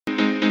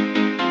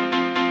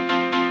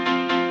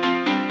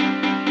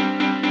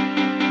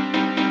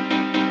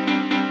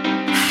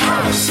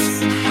You're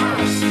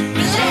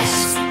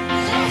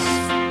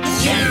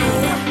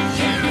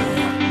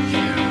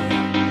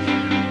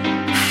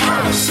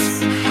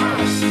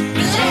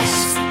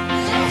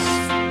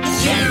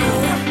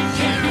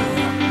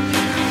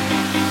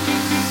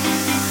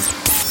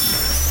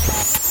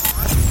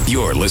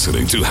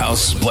listening to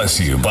House Bless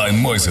You by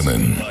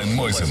Moisenin.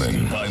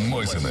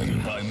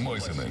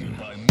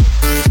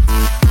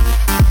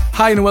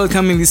 Hi and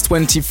welcome in this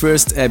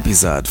 21st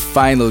episode.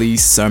 Finally,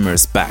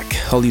 summer's back.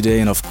 Holiday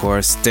and of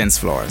course, dance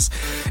floors.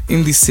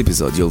 In this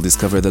episode, you'll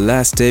discover the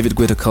last David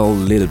Guetta called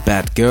Little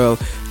Bad Girl,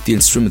 the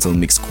instrumental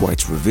mix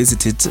quite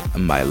revisited,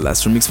 my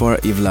last remix for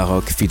Yves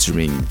Larock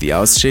featuring The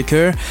House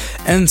Shaker,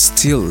 and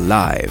still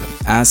live.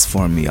 As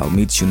for me, I'll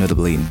meet you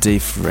notably in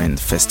different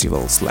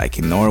festivals, like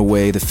in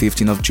Norway, the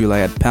 15th of July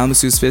at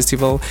Palmesus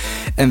Festival,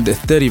 and the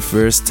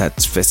 31st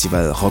at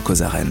Festival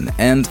Rockosaren,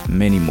 and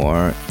many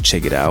more.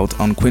 Check it out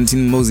on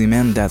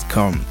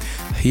QuentinMosiman.com.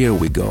 Here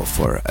we go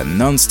for a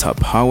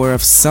non-stop hour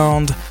of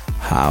sound.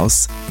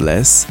 House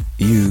Bless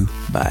You.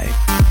 Bye.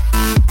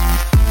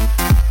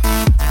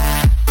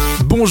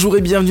 Bonjour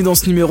et bienvenue dans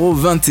ce numéro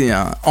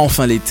 21.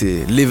 Enfin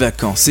l'été, les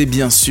vacances et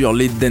bien sûr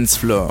les dance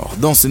floors.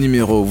 Dans ce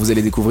numéro, vous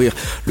allez découvrir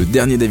le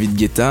dernier David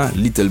Guetta,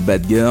 Little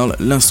Bad Girl,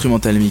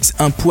 l'instrumental mix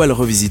un poil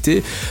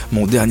revisité,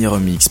 mon dernier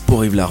remix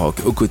pour Yves Larock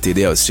aux côtés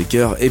des House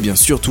Shakers et bien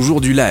sûr toujours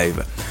du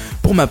live.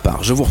 Pour ma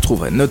part, je vous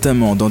retrouverai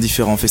notamment dans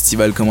différents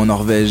festivals comme en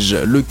Norvège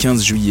le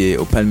 15 juillet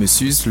au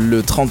Palmesus,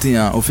 le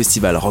 31 au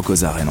festival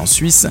Rockosaren en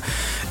Suisse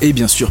et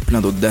bien sûr plein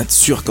d'autres dates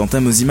sur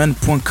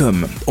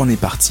quentinmosiman.com. On est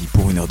parti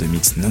pour une heure de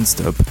mix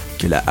non-stop,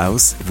 que la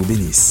house vous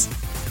bénisse.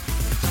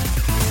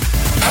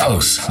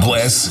 House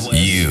Bless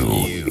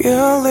You.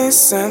 You're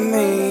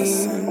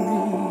listening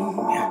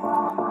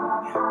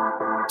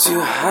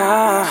to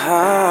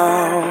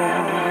House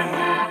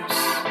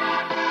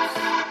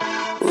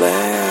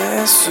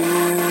Bless You.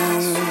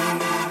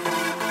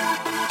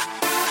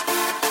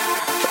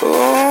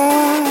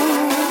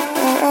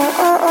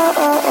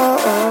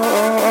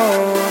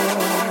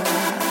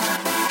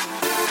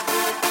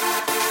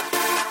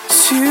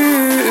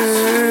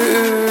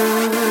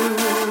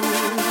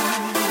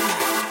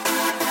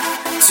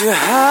 To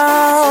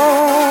house,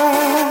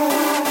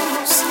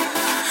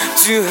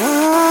 to house,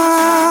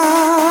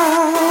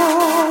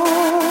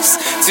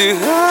 to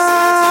house,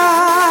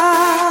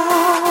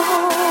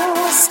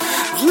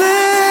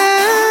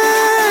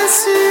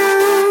 bless you.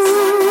 House,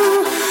 bless you.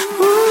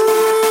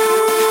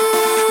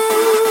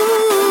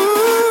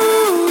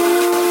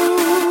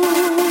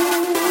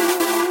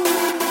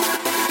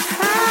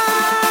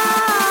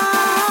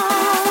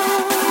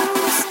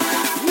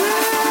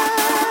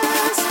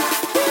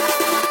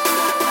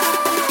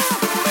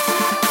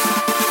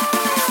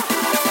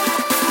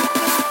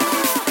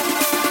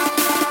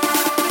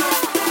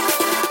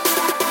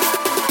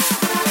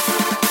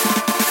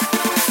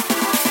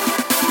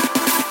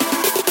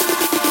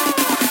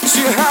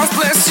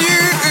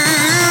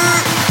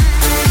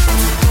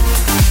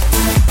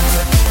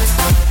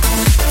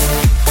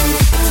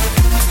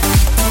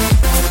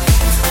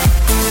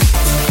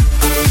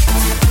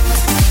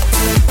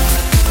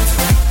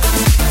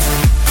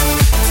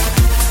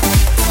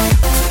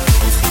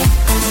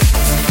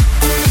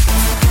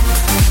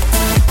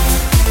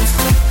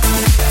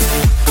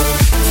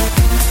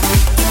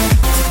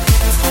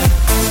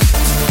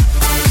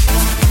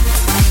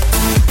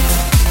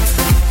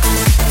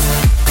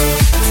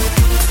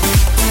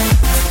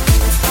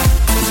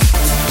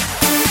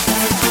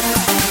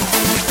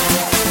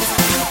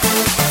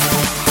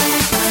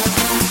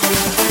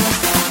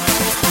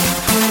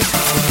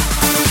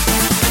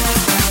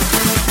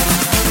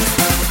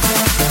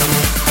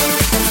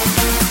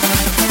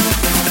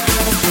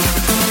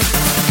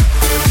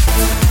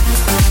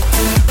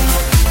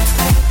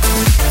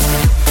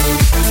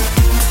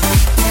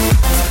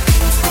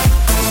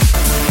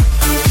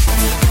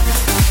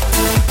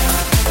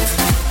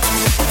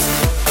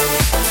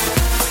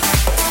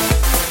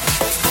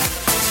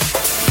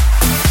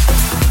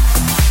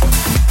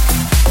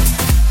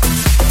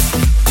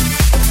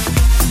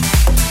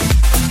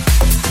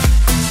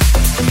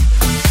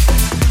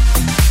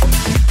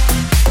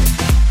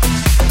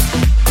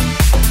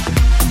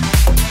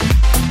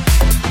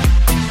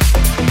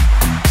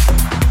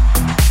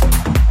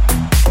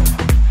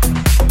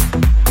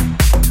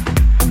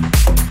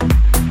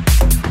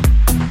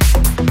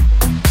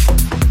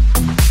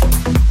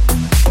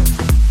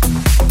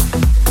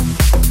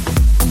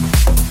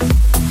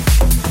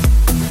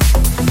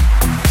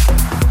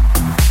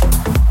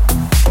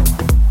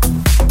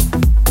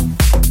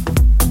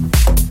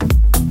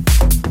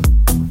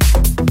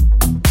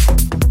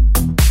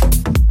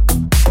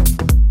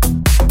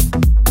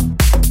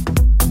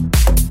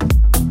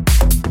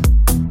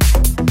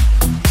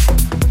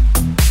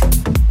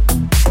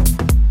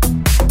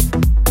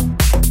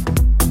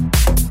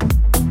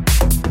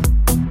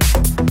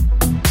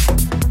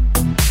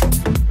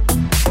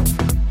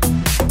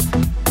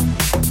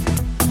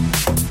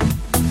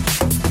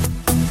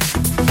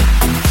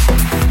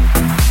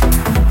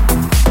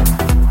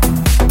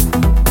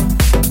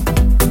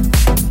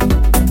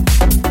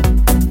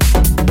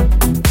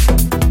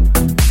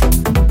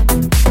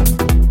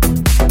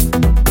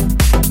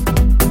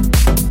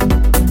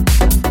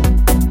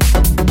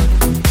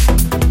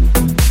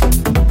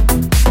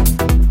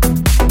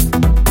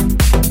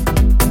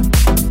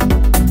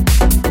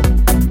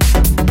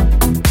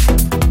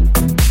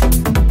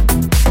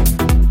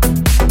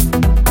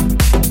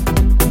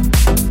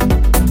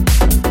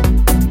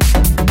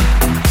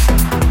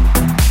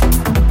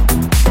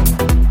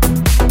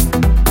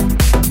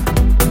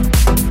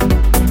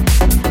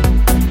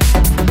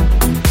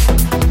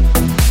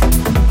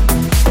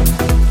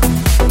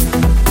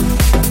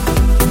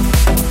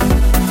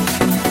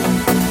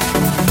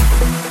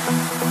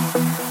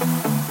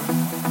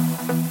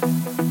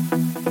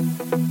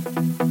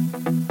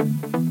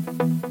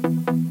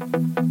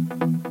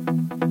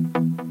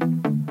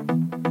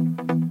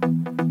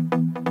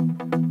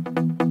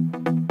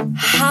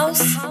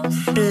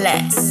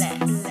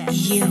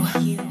 You.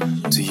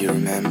 Do you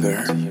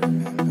remember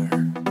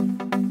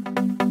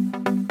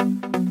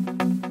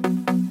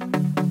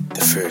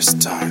the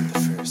first time?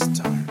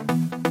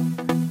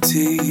 Do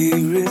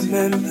you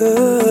remember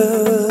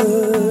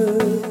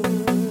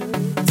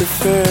the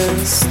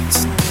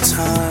first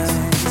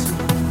time?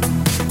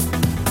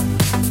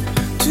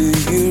 Do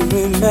you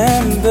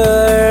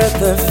remember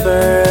the first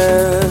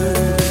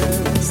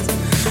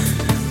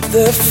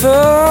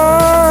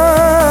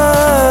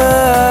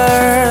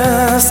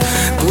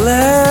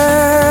glance,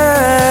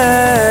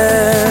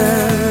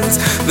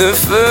 the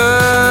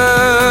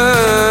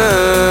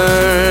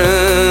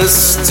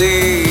first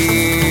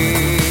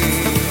deed,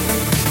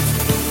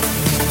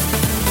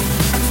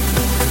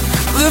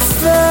 the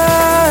first.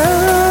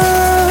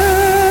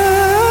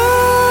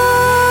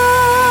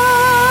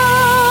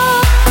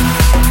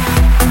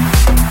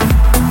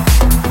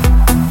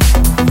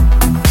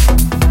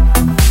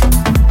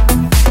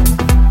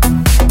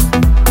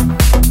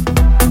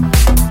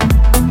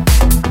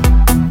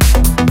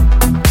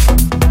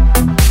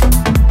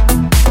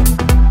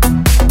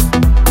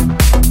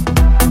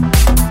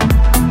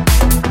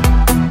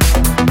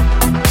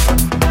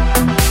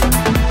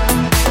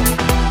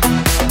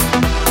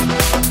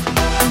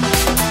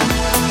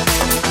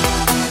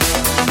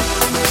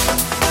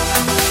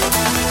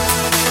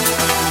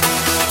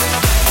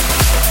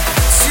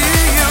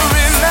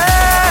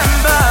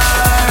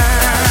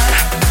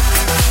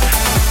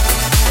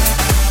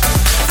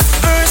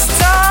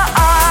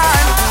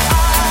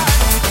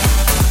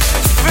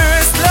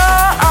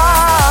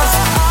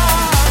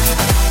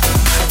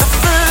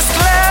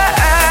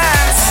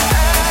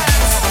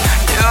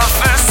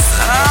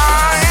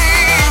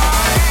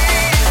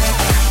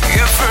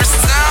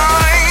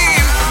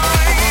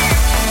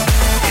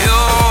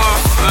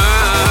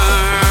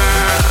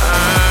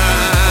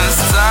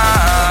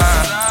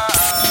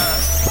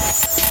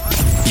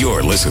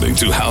 You're listening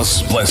to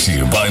House Bless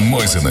You by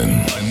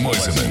Moiseman.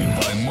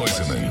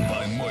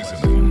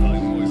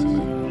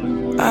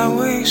 I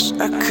wish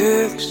I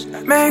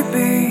could,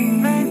 maybe.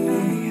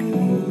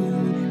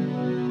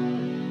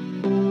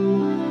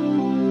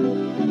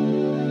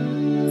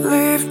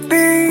 Leave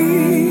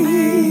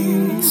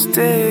me,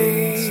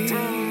 stay.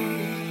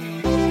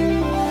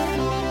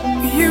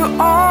 You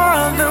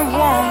are the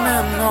one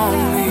and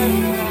only.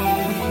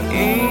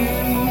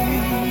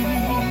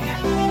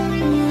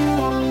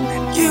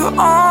 You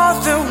are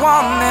the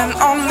one and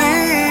only.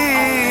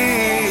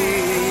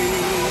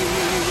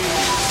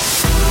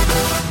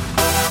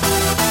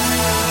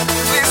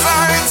 Please, I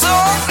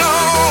don't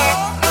know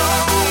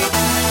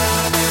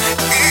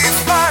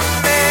if I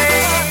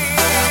may.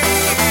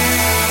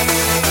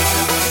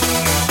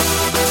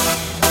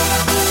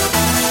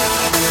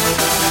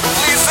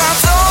 Please, I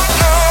don't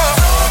know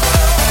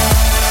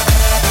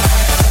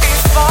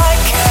if I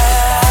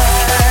can.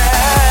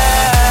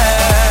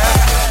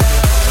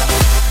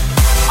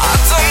 I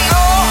don't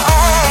know.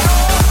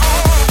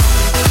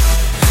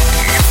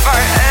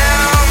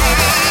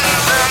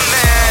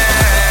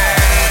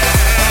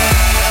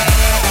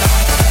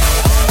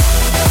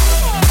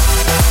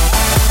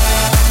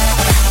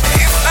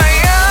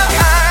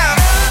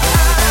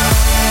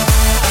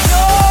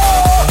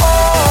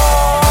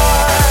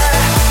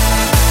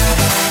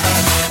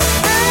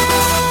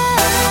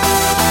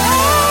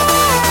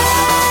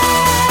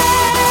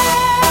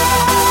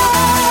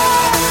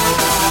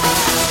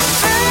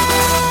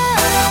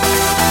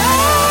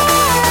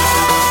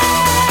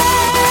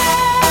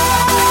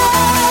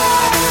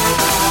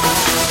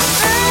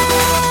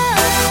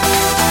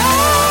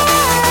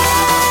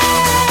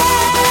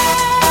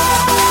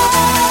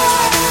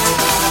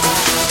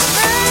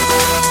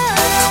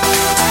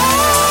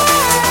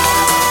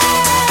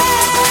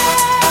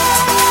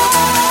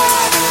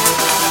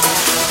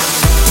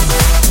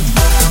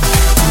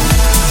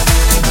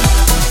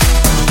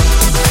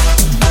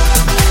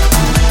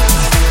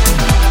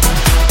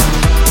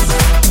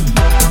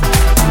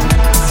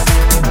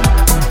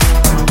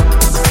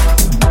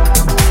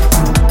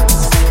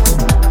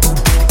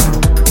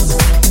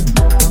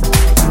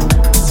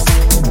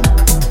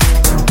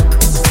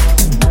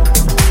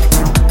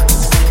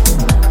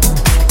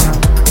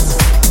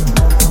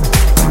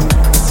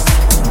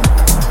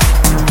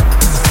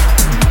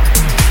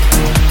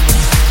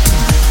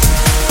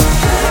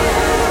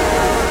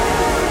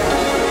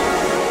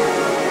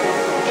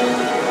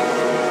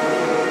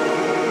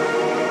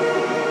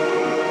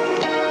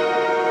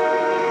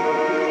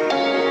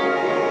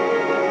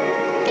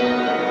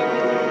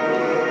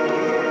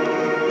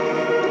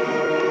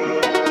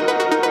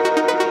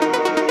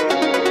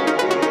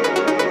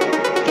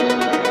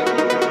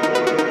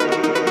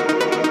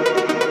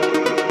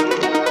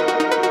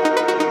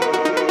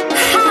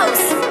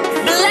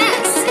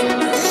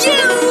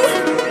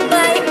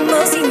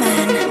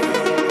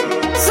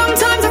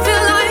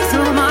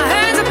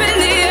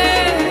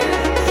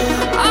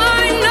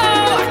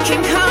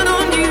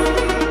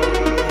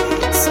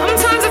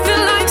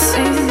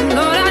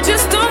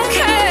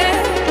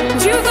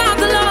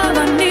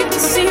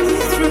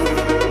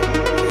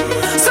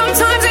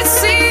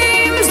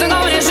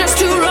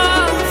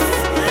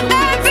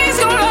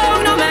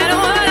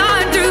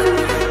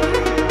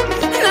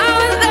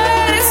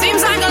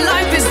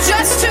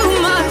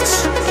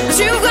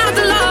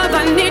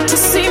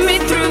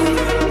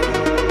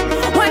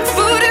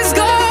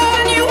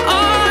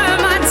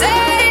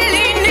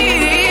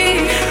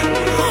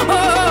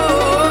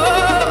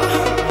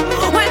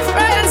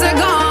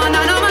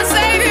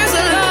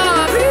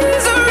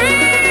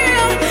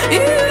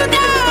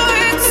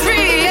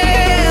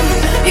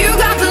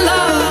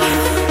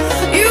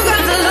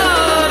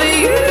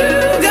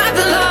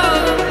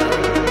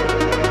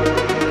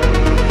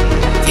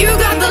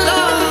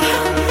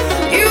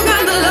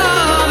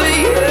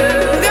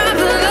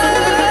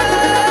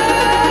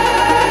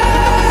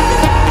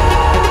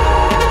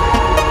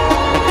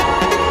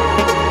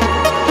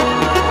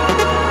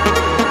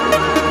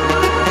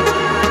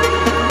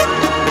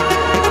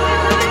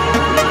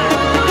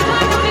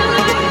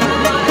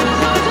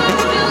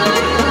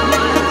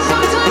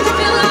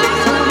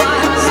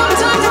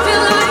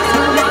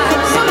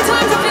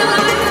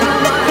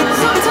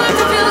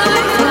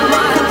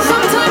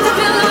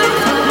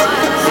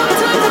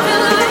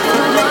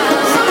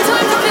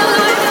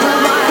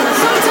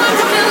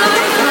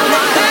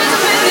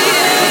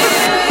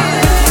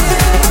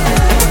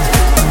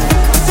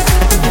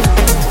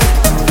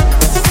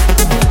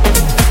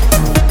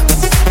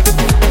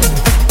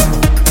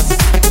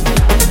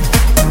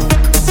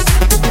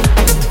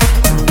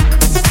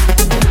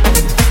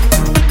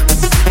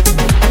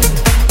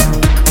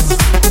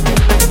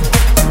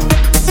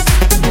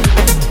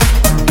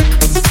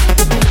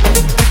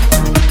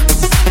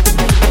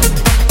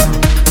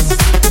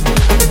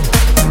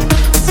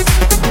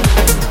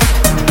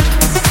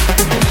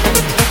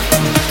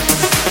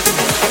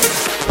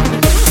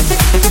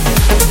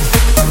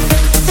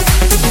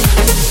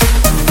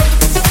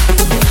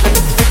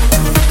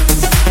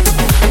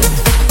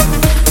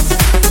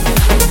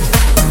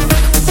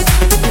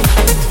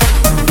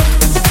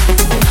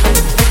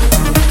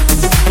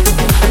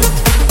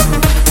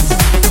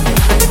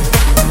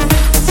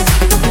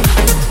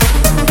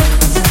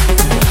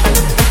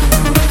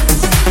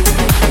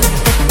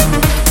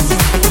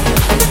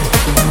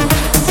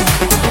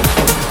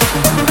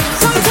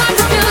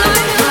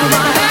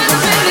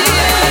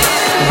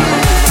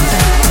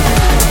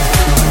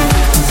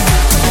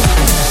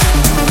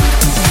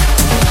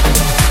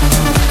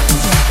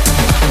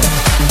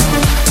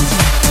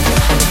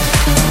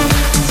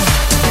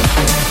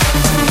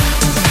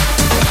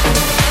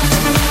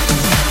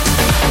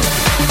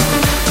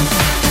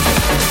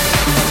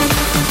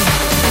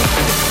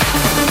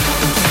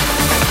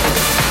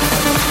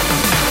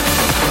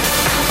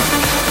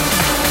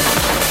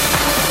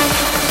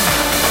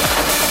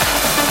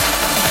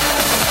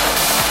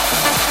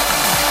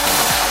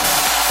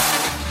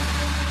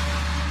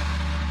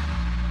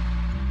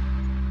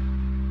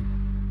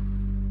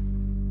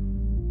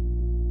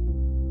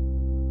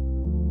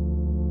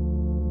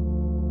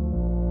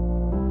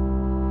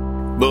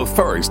 the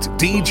first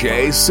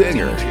DJ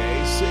singer.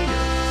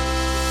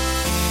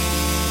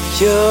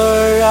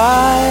 Your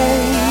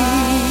eyes,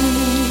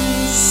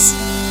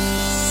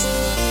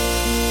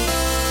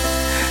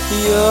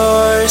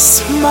 your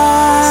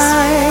smile,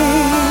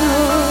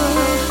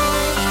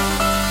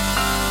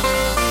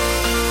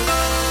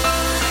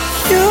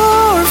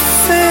 your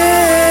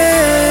face,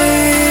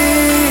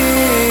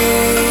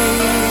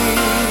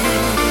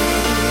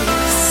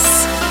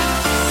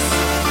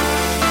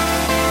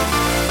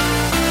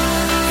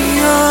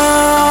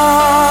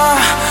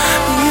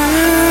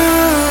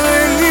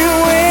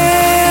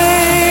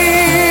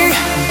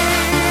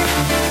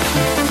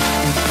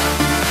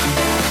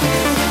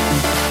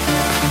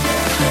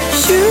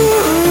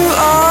 you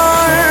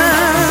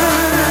are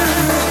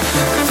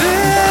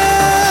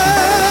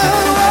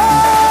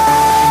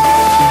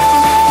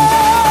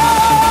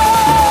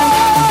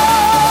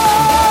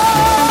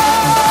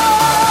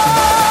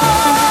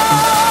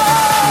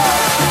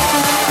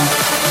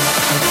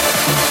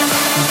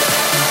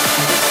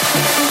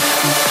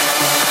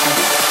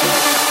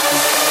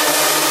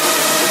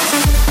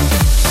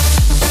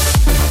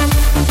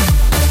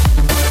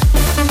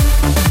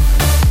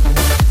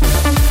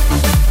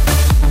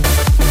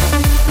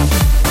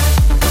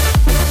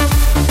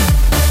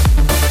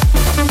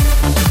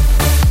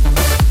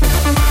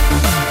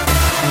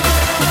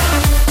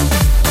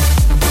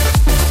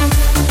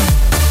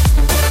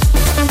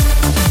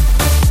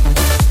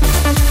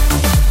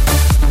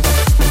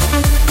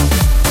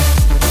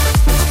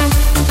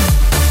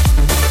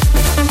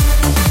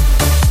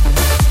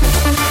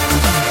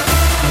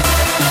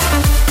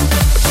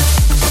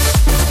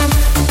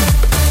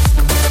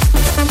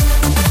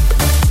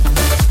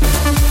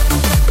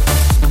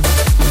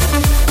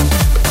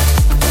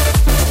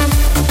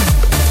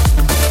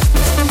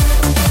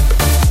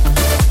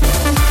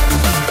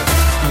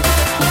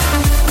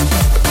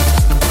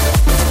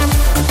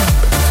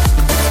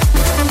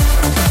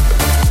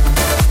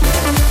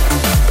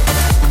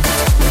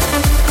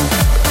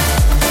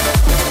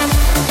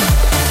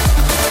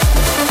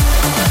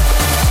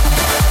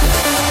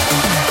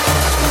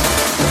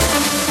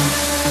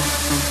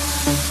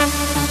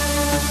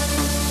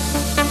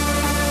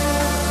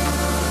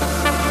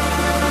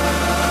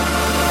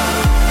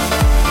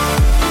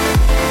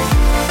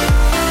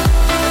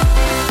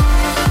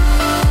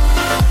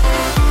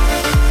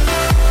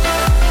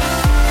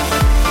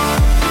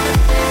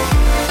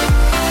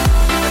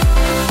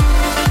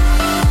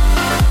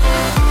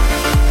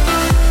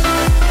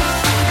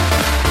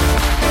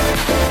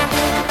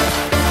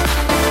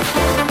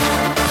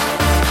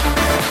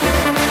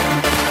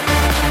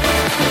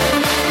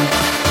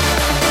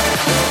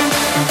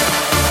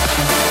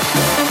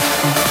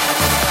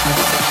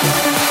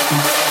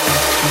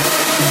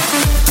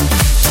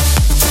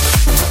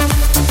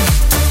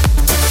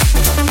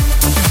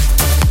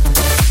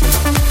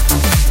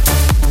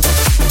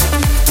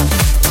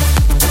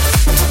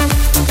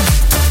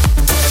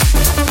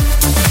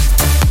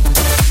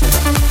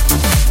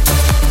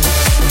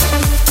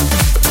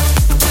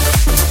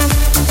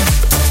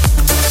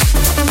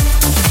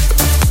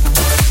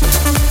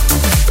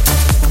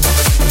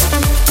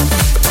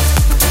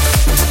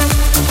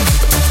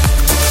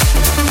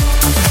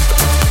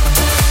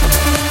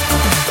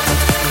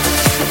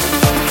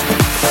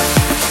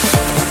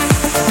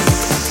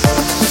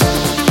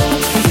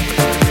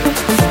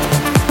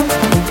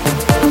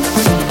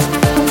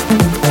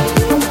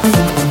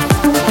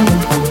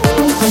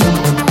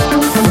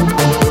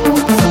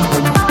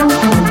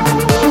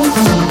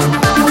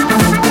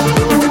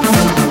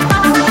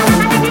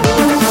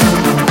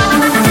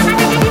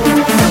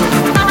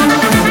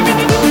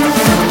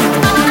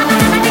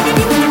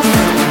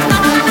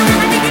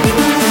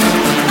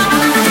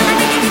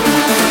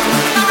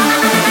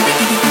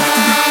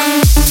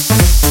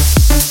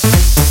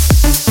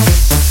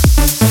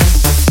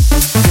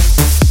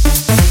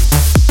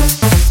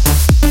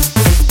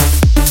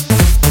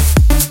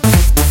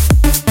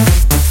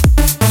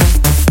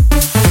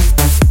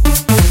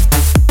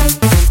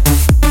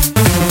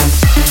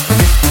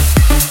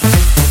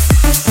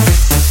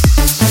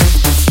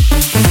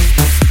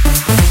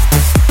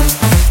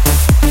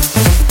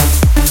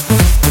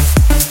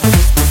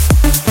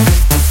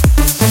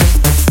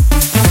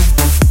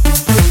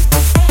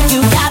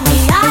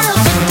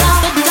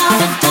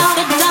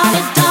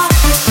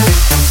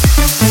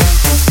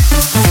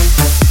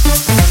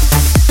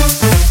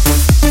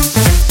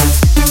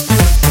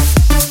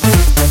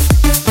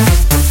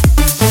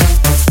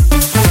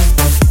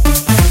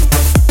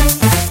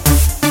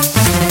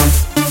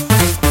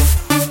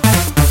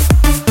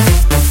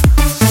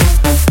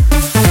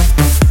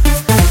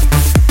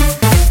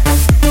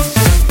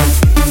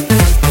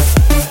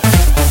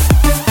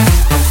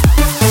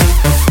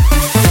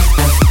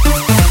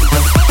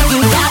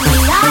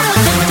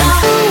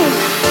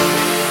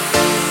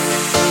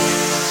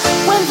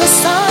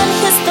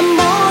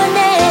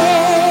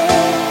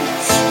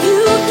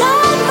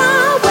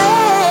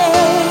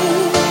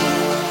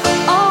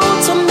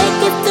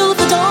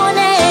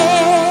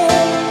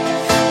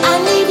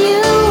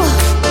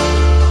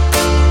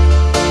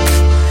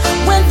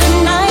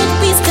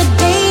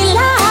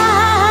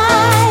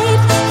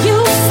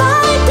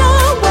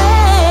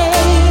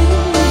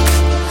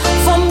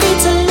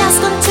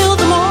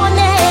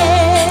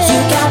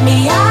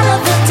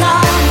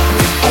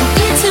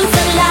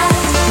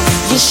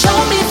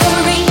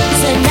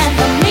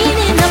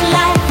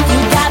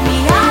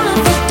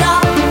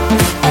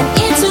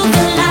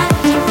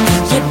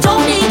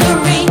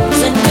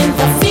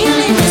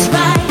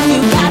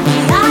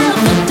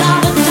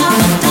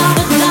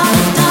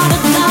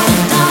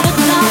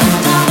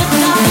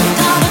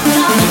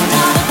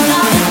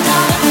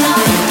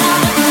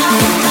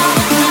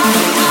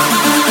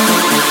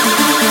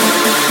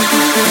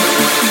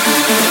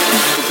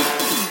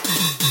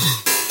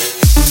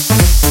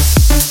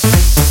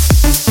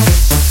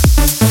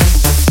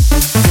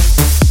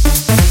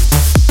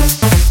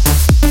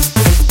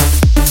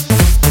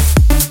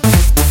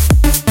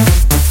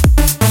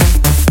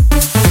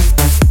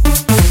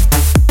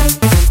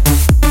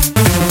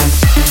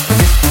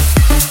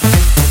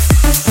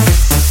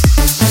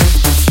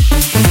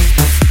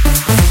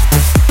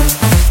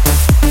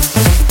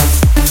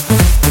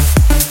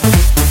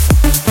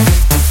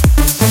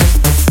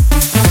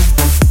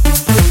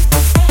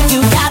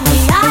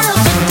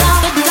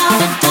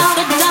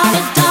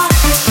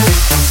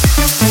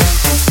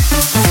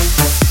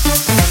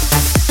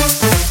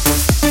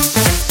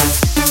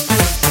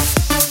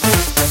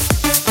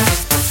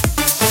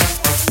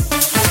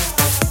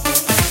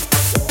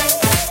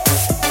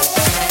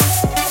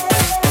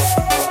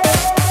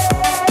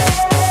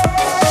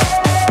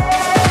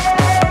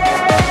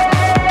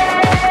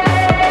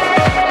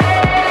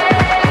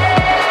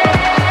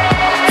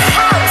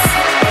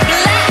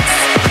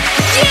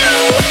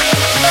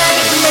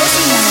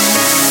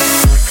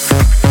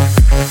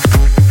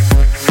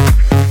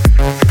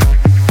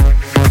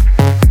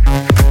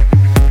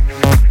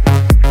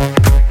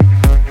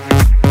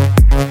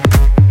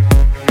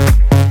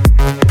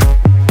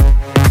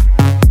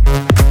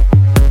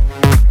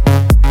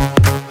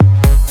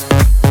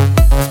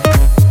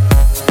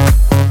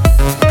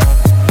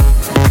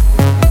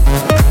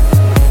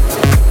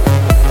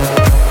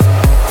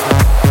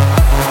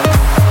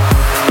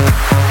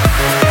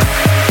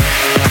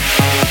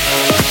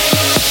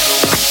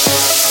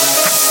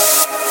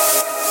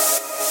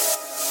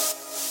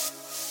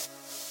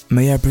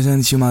May I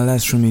present you my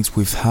last remix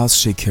with House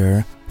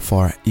Shaker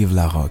for Yves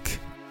Larock.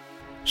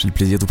 J'ai le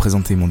plaisir de vous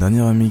présenter mon dernier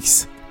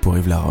remix pour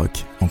Yves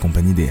Larock en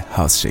compagnie des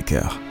House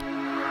Shakers.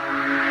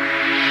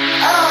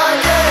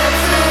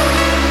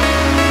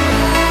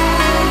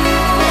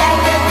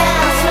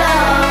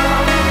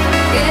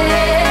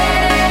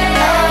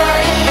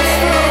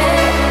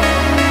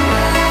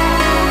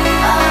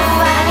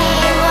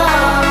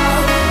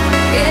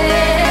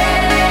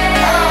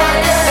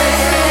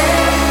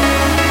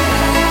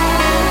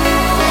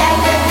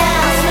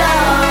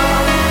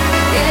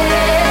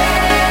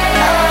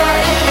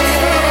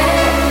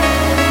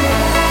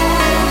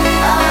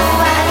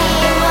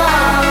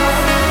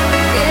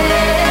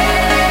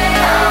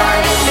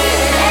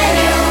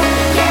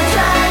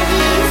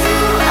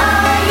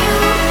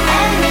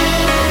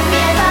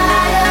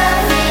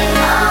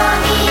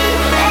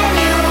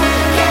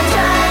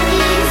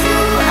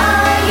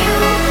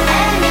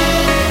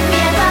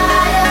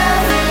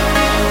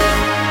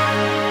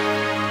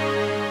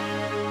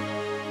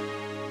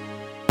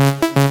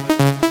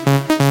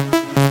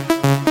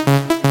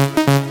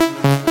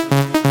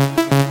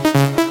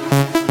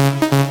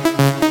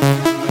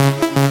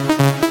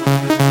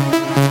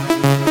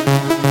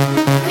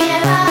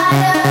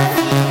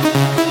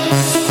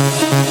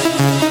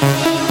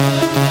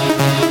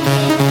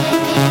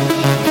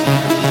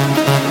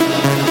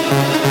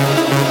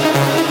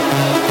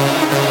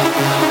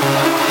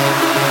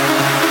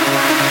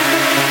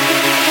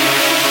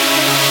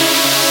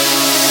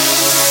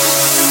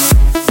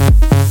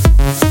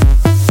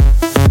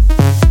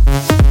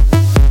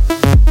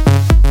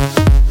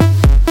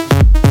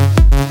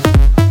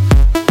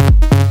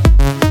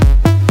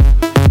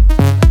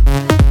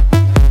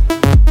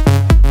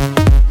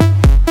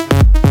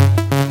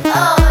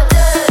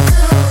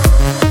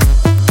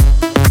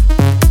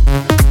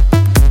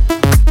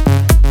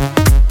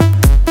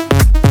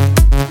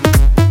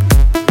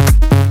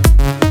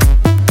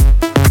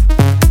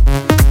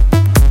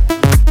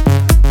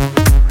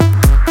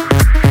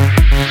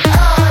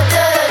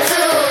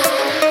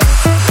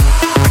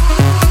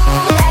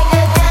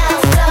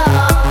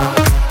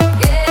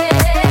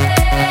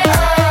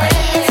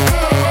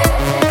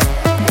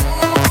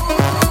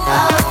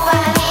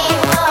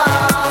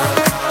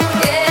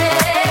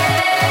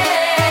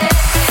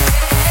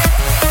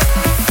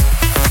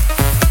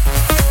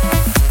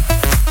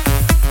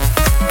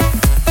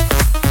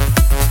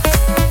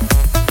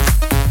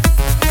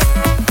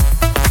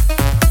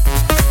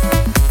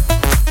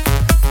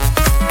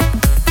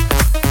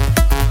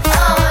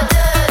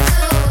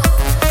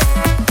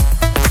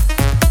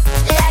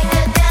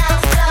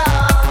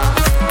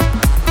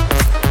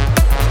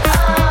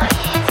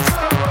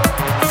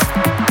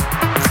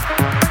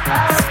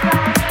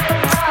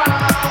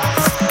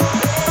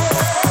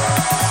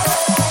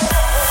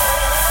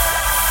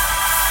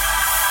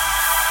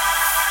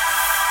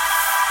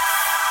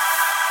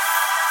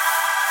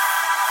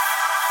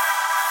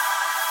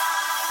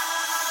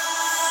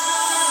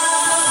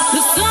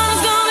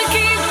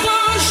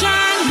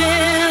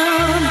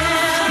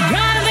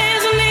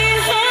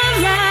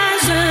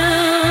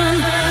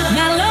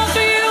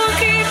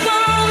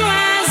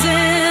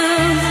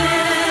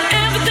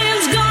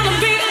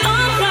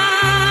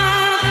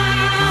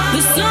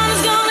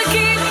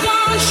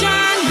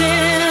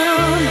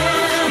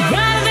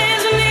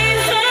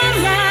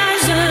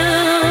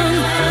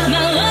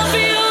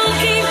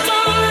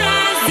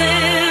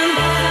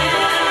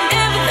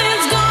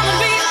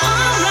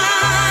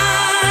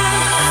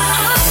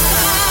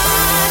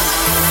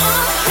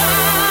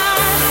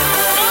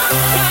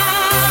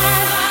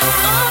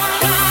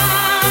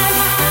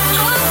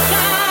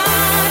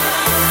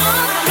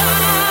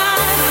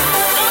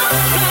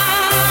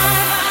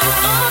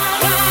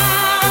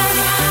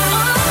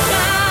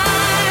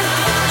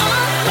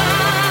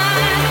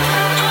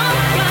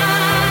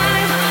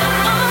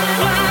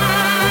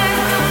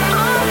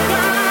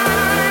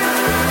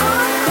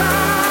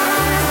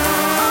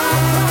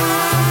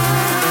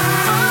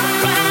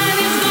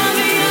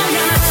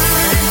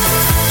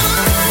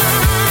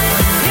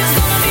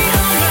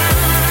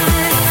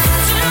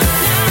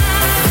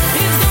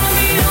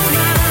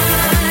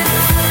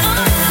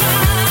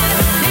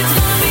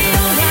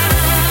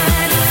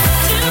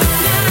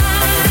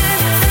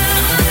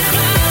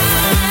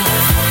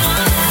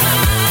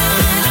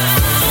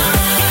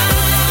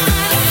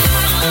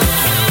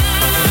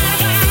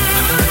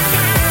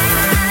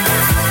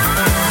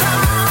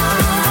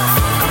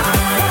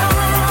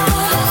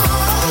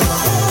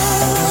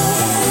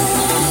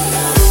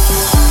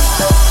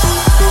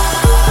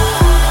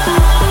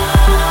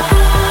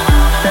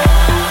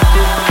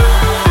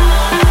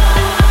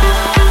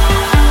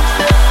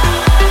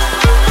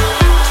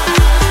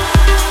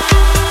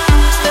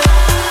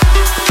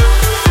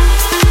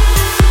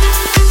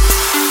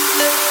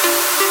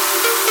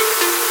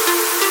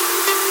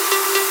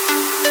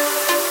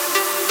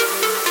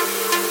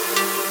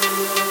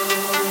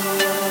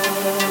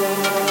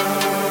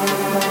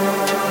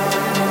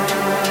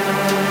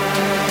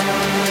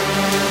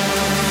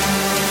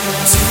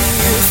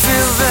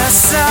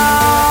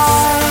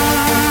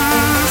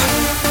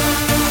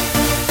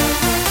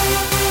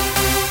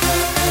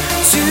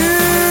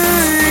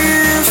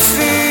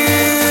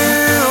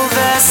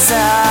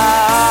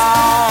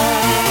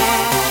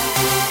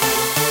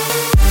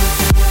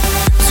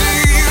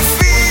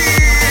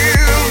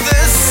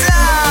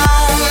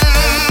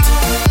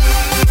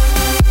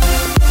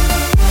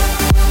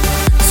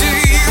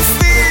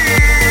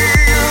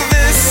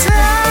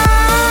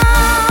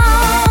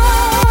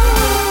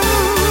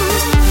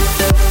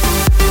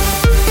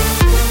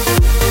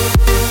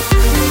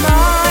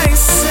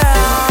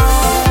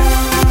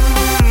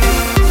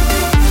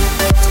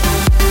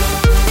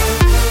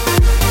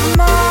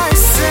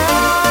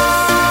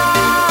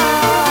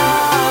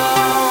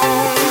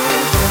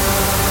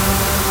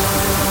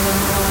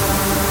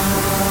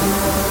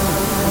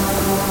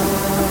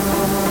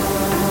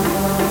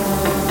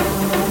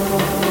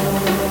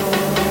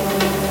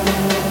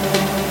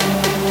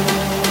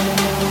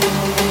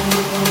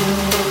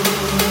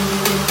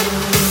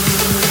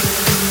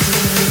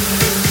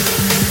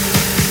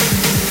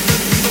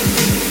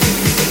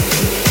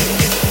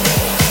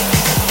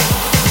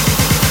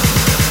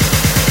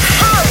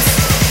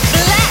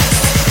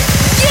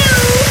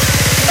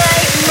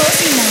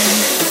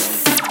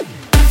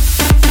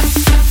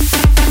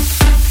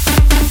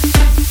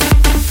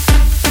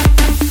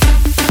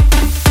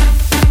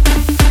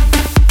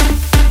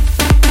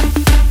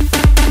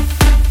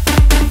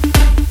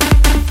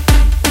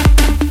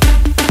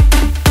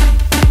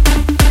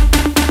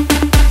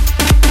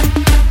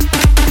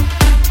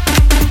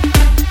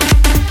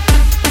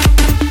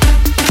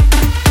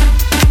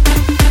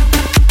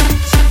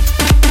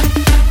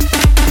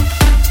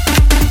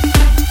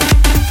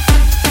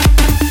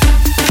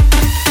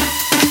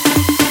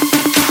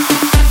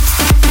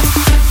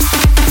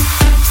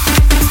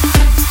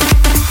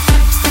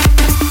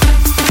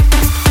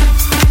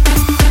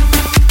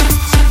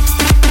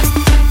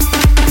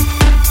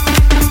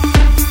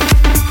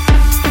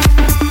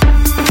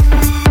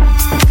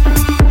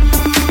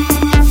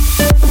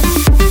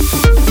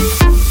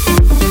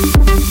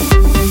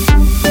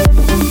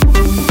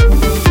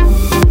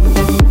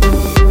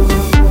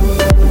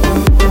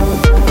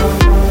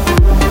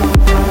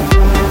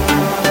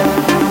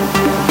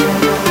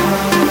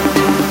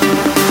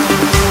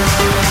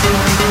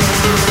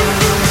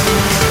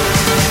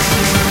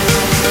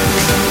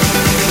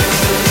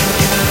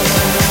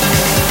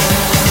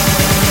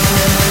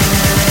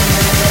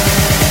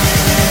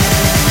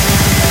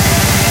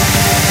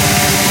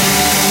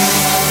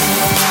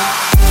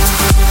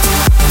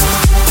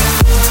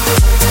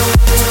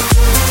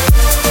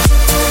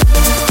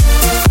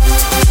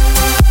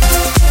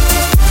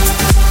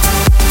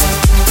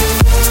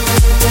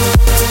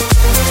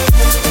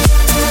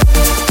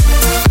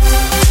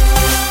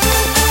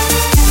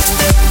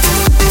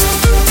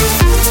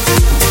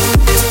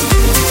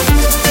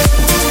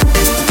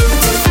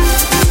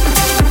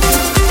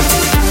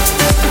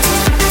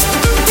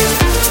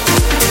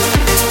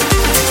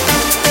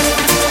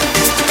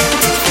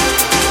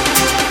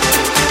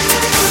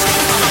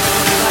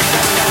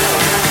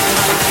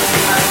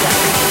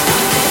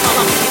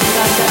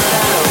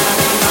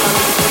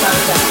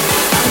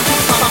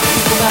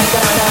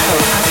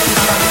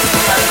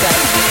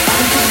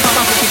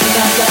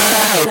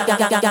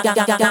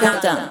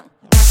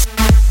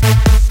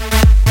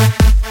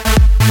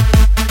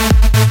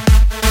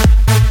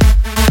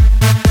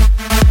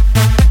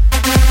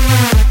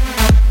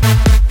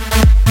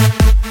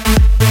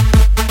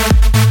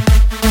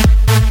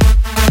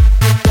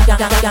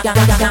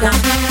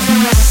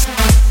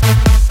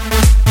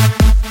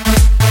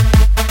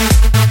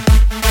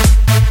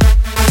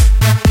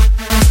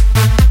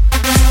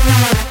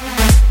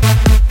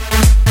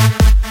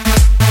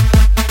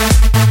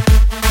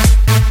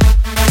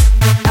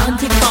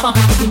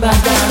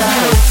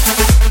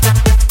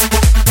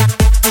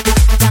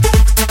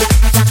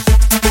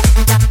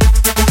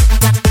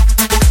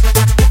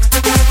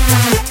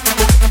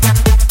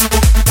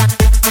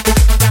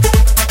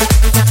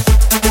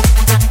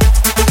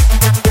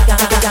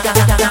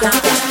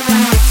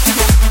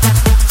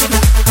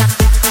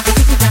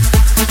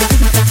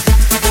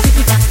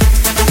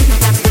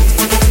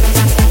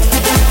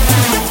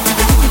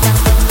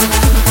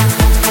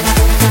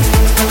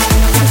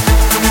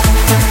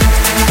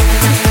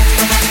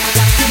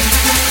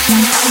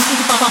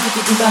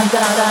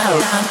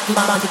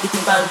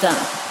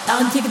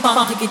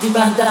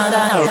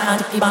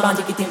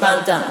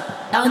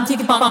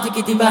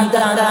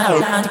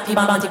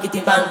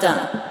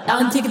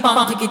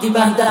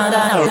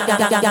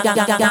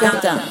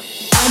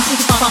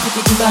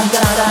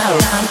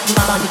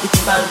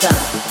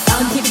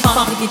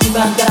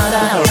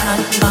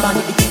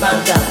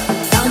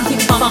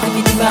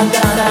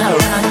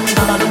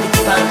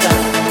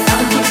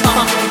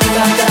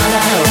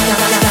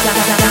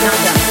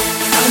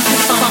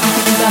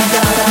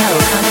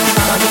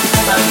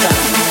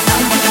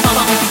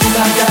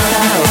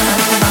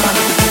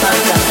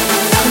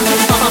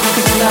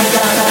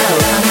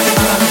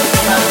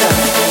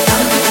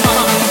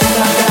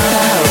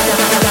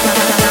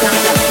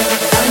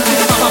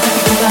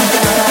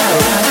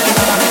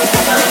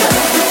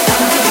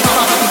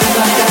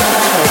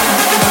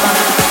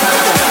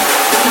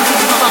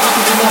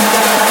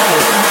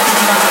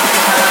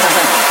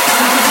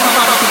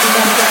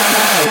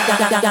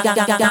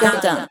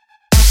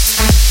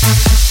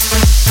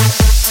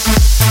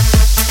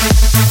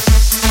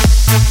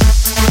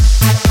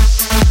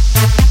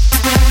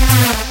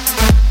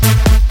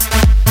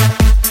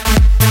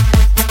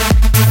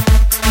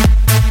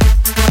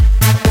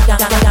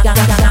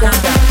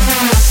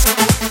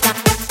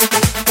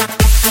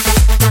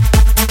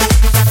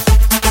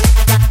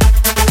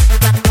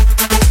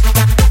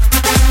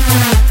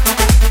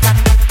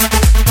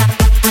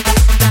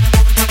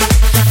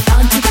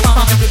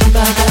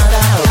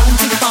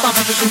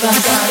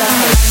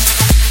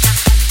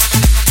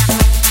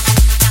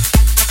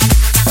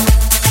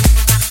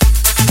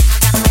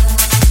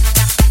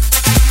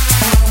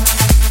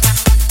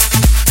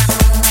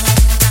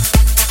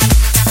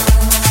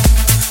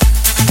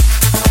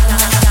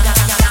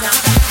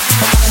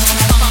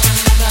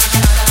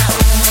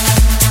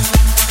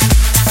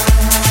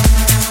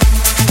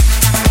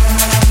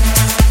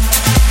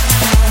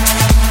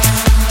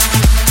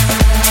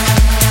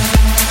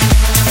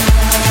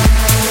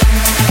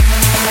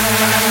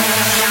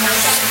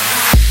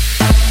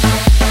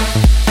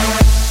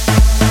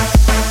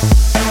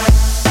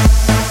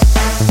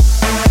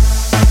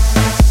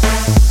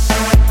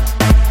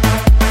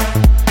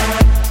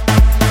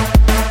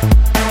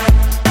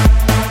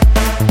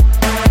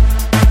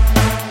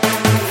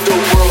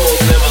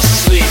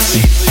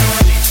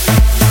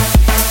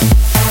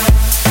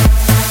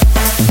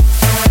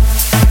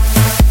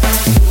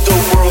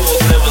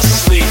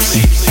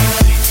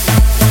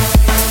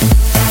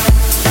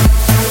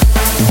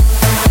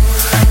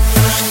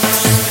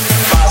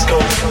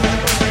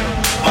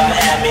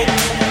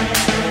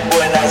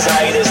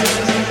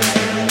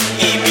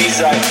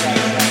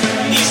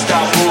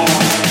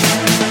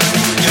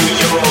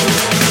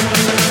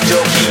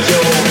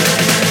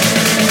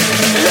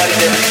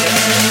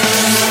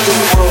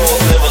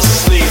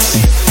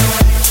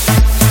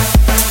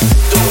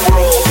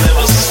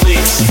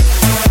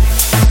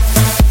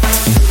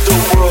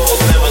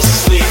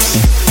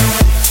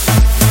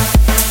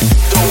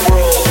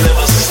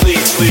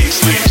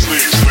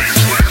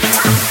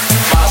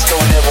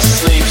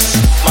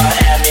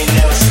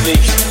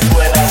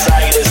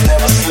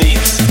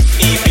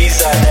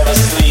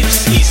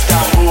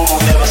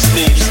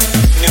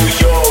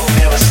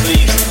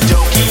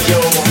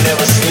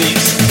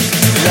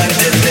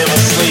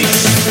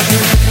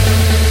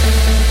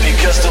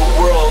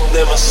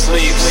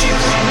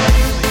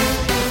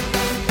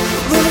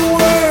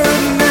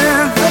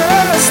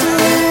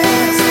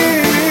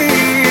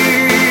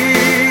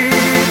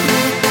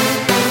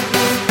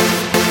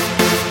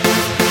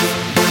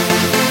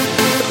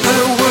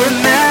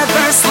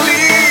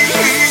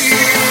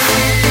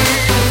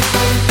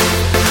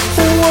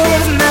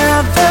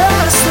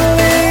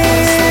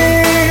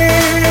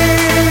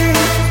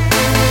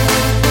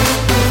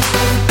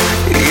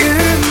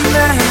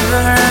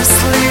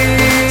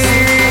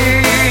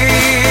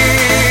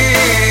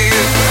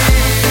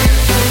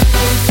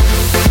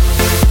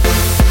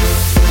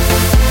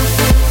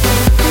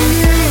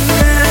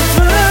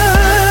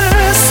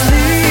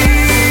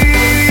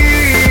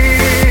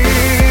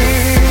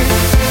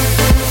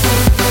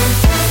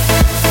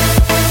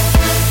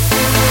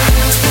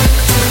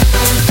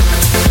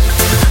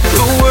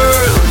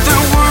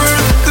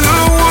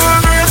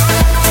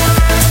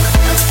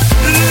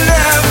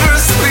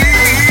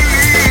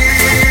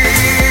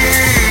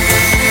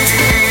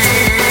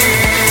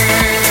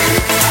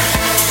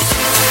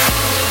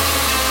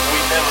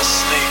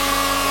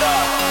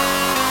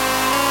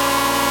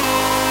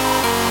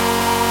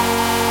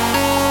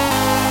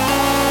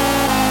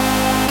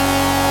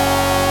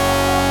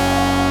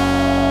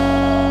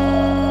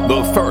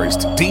 the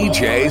first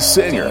DJ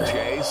Singer.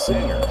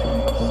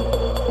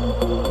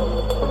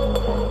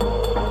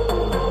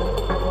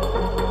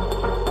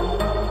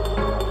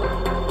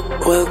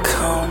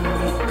 Welcome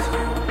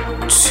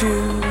to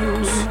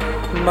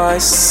my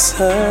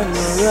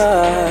sunrise.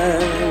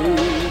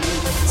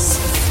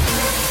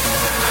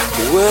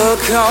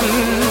 Welcome,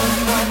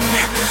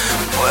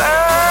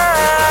 welcome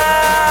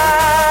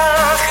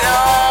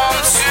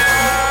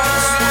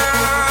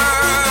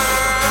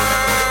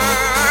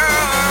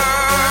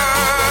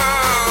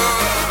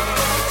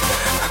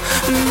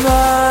to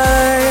my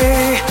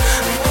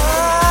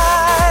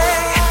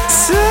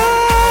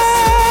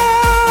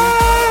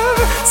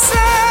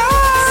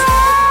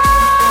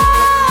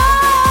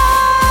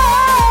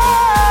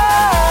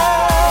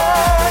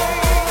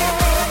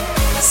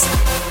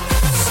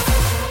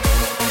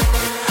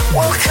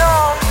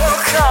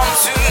welcome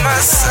to my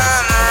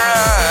sunrise.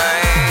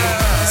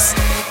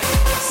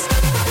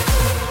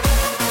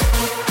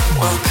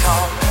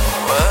 Welcome,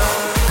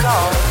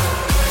 welcome.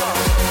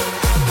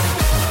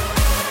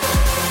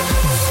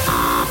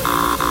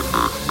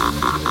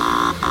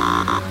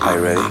 Are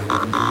you ready?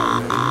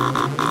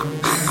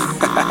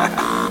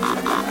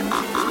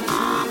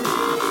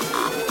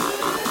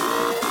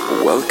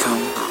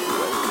 Welcome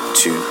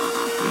to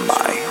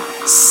my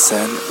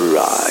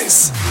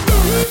sunrise.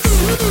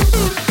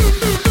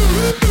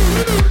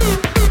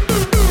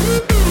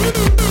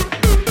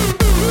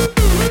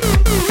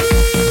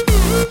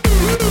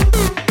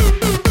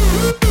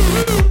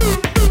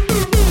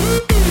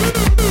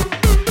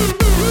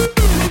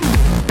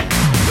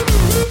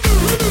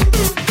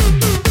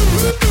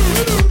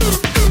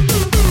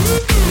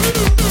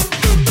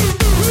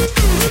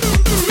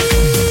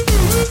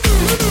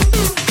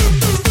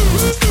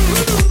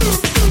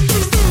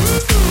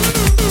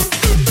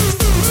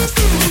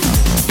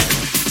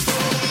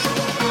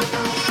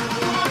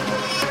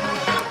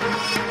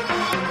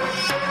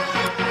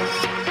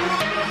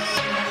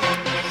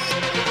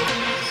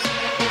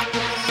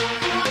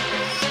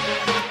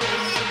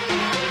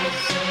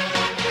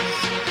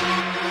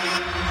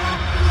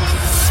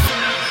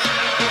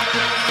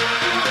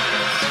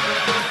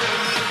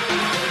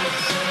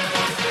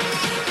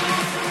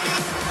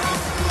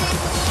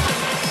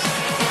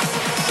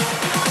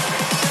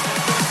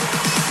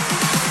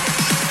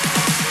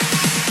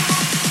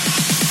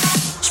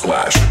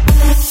 Splash.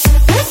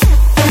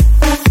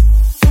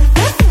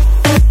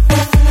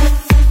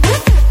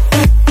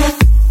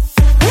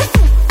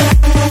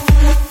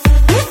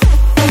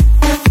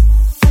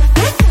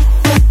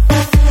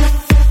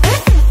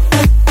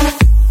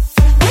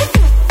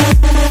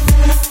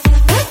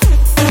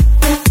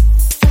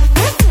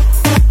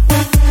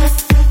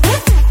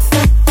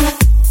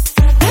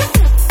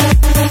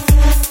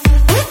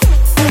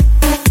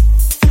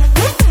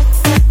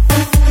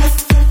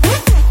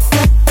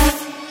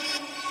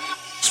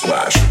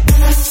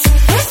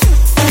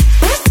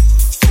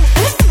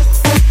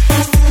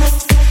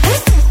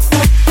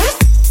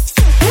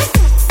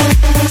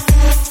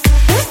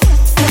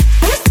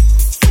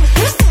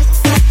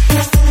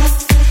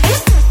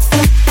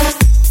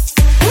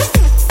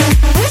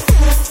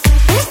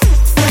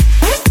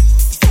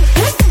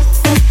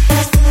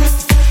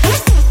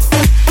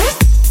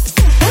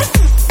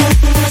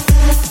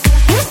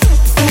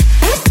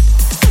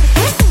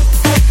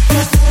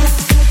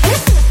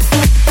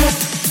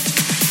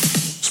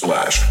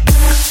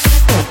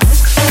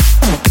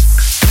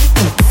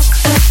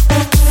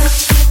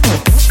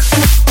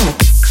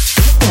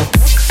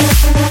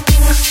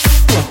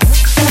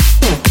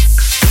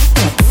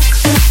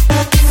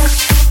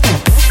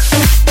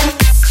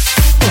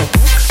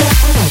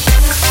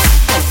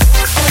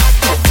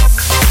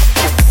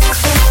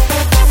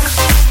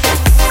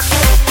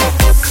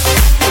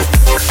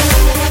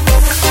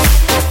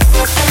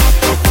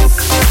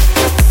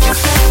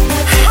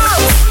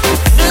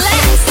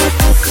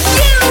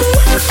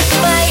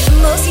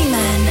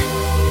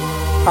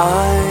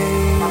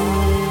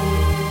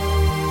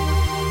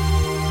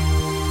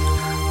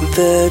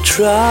 The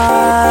driver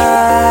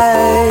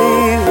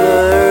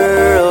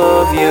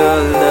of your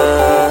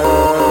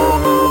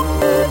love,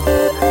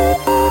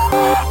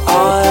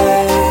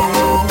 I'm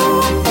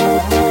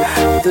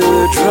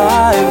the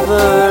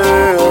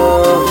driver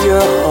of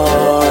your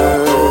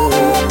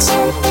heart.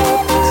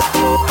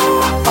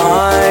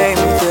 I'm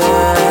the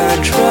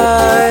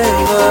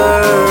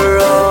driver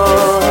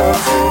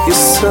of your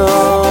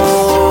soul.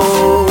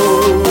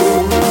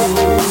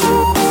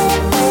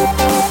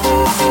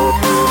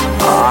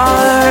 I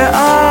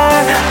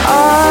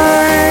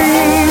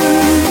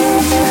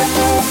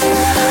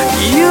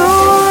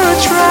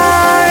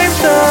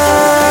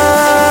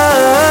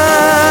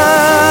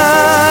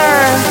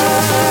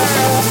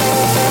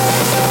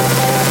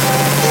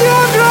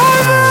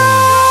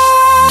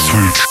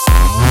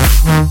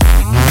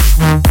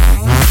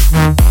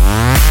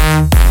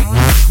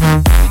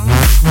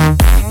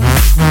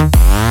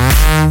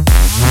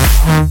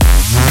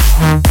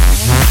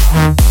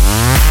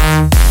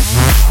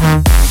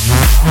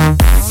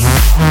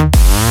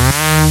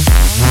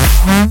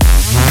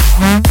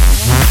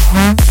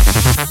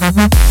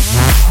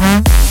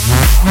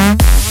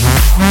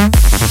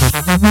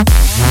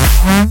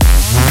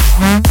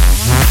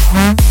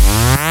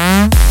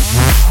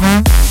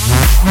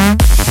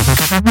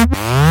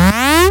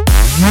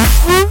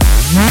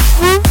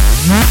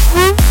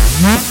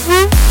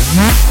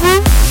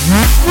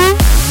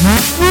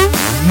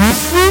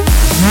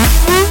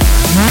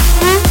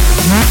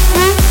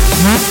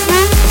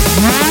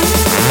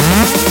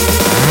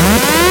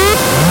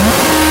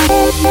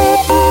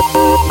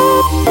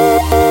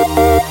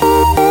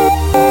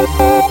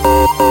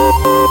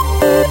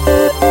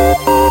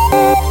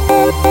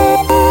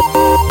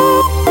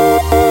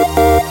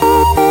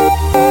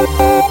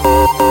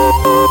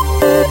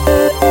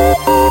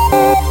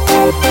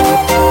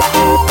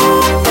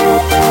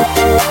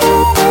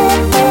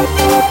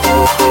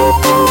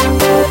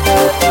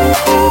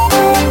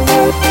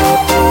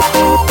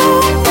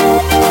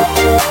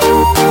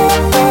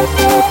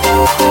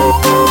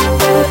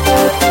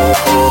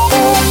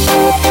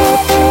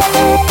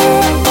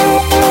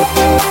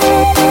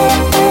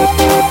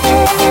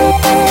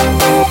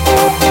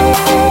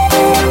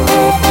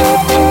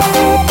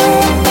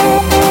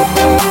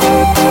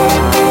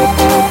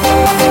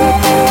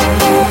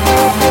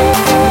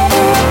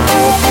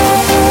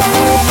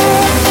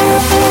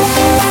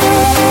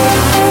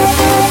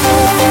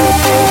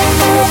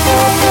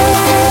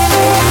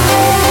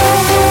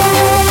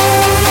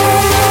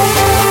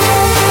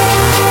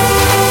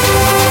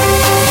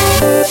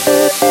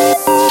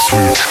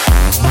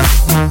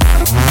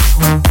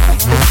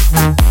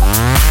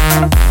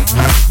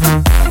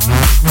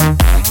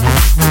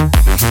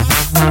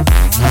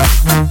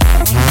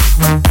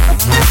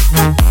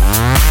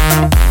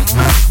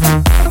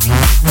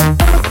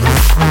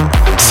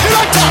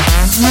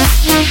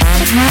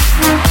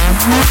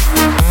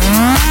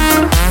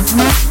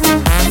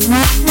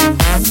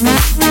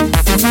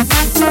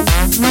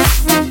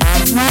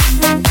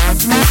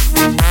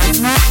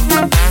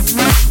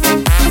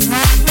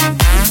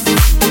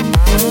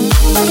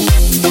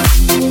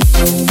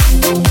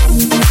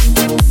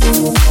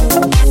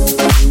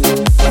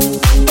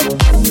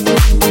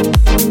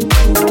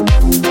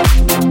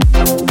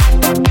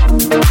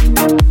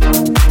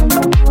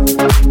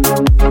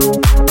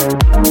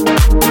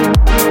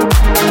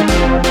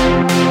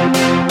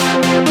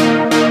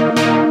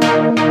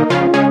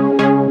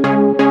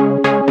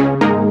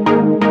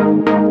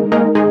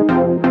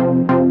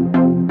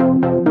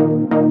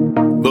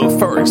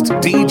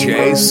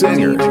DJ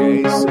Singer.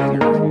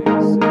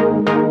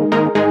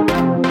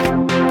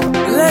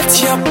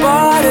 Let your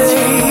body,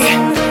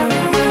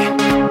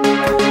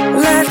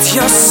 let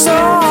your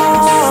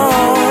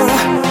soul,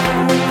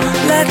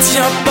 let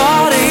your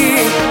body,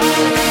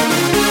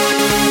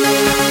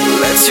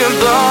 let your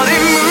body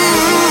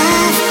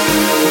move,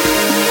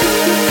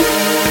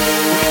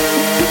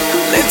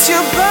 let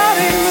your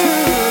body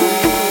move.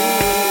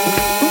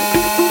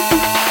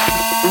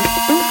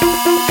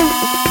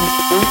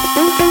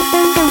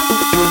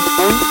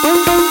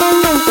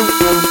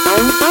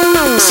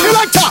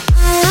 Selector.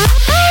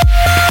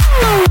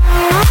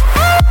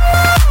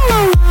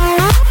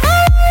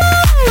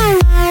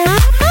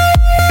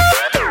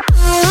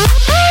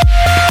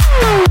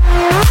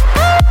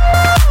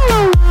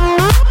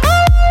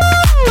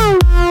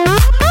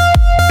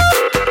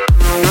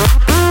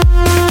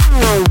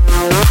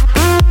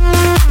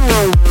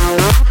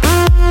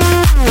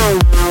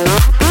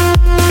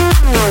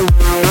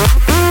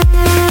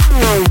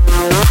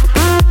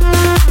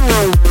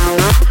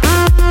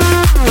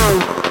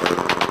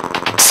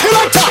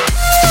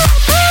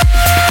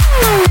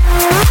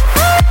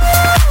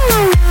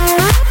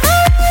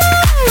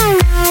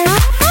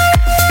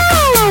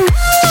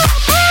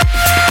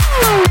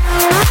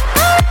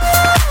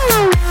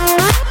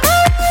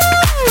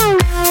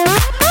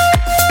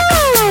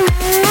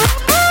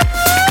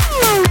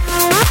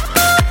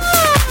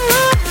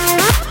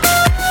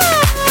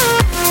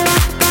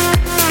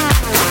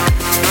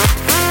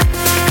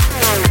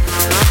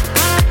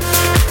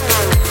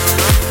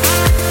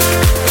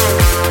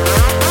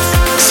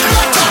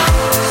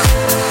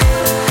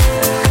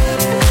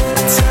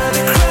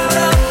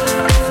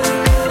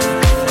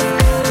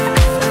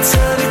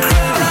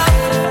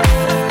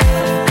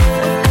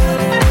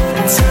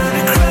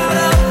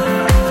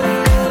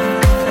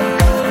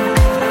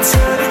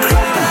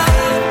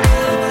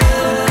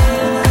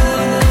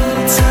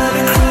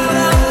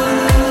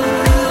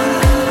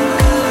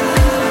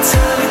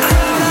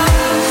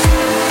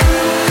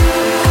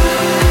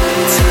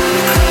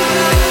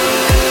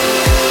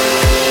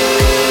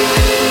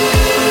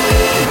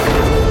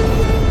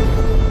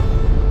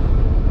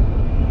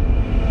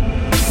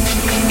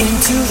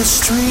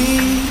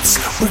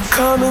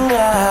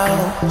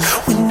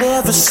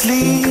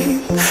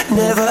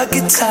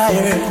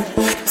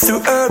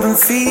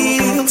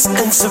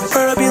 and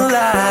suburban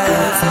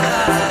life.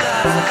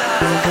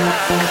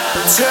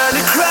 Turn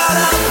the crowd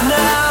up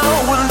now,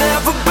 we'll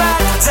never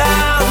back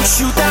down.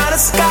 Shoot down a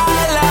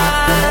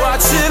skyline,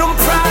 watch it on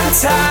prime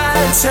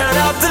time. Turn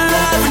up the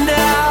love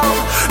now,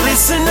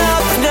 listen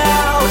up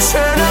now.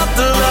 Turn up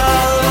the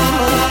love.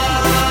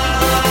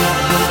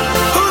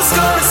 Who's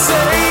gonna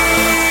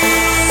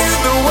save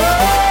the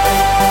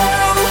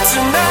world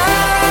tonight?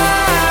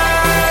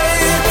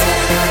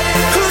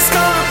 Who's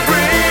gonna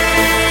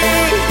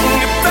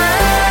bring it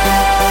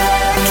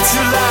back to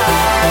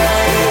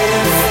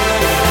life?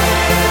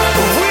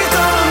 We're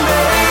gonna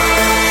make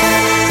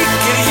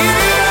it, you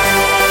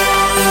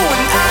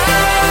and I.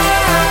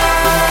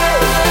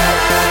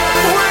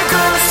 We're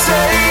gonna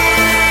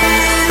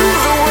save the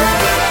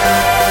world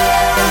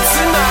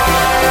tonight.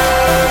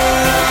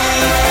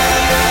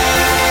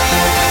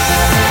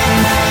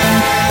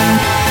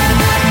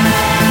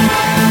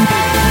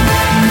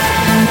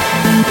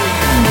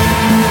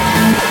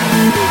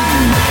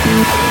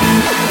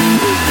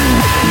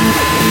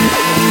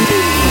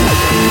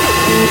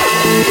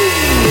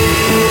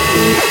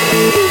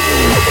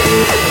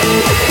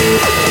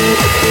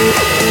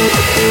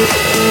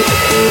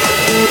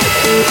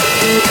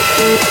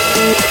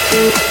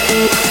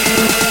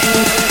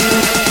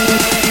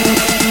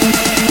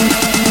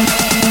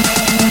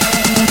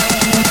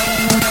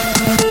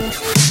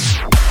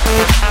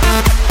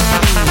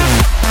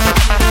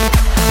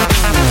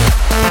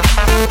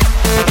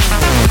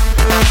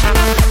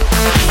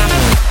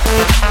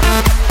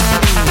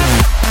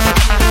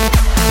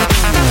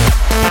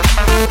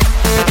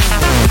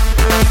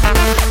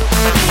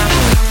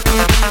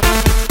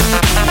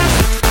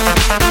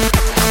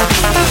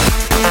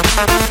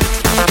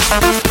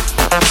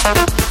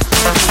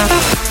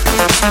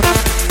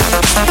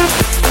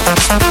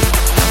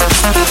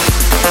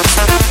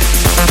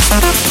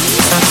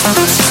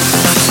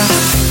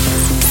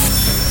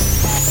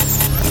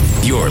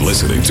 You're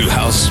listening to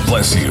House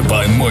Bless You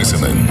by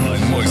Moiseman.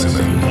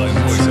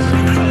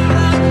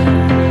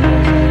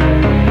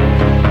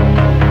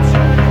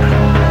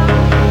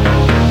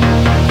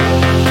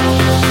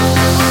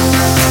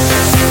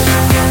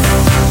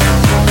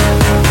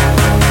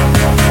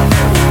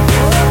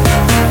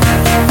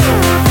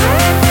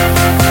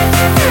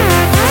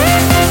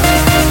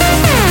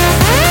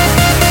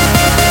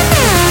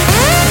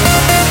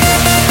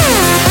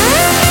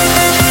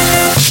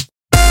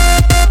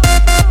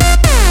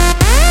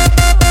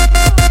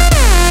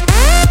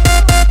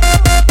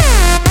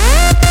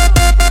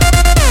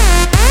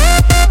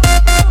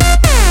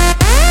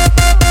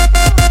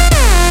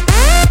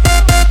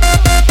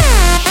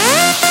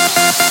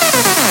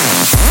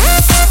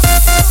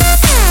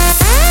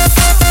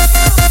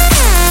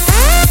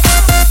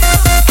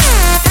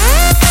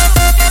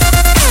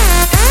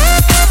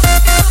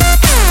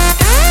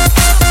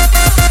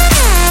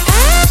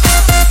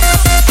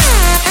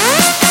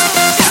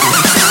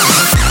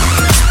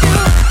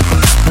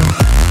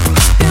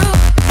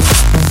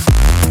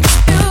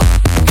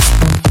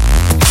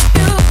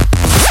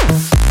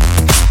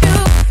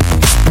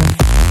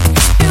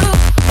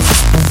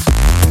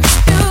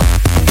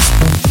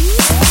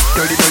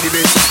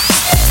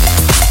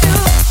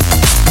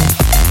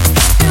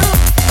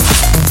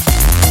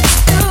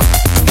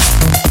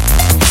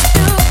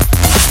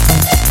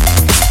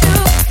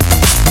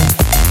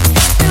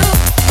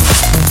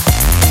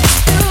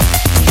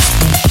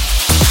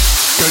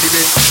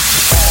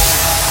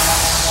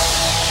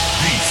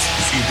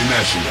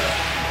 International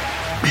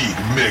Big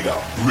Mega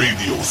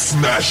Radio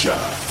Smasher.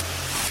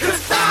 'Cause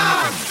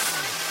I'm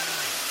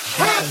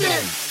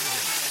having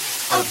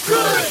a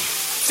good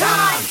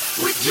time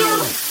with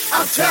you,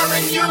 I'm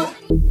telling you.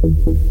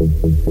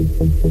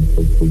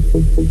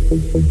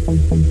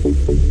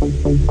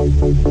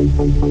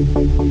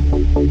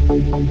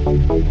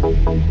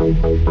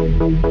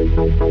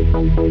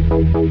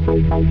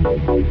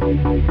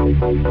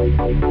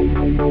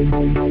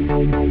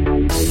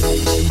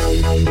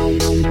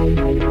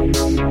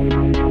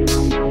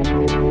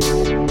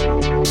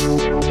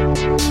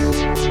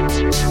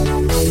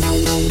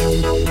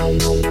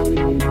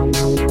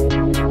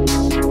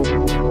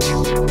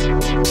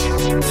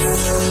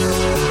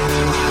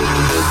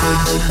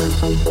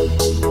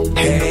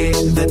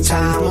 Had the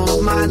time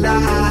of my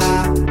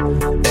life,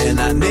 and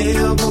I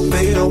never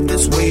felt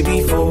this way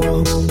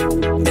before.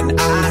 And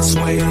I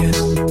swear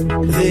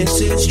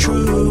this is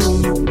true,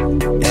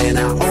 and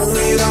I owe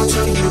it all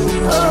to you.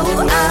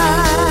 Oh, I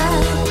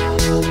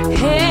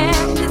had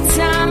the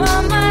time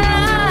of my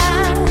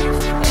life,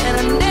 and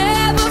I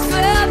never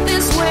felt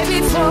this way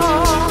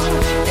before.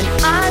 And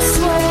I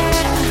swear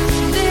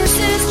this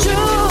is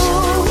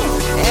true,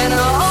 and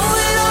I owe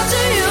it all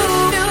to you.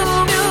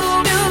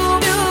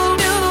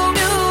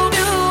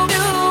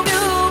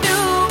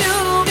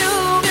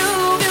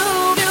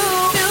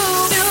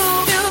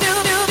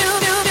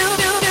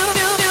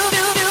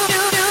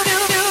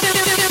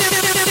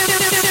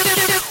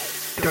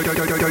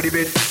 Dirty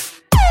bit.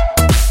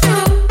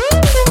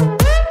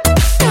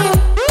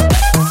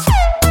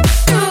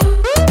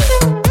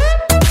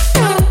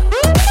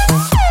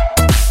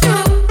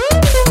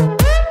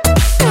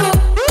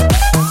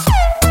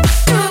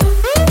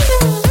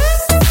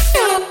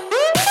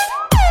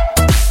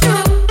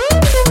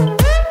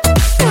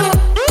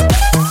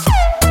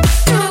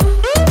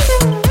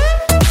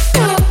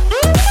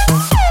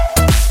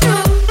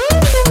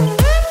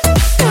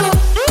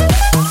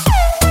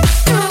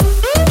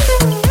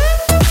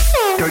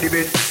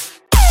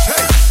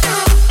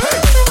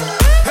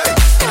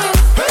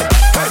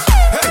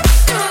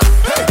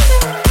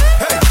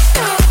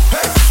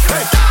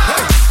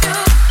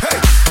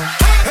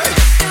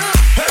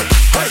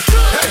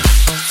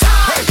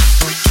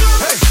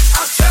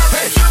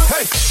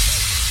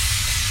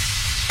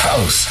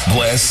 House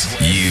bless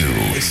you.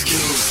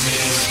 Excuse me,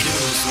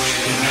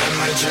 and I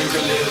might drink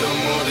a little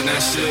more than I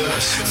should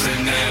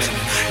tonight.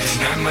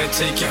 And I might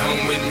take you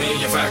home with me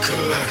if I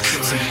could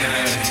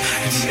tonight.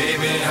 And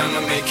maybe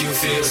I'ma make you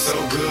feel so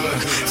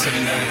good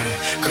tonight.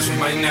 'Cause we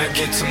might not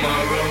get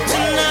tomorrow.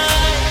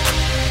 Tonight,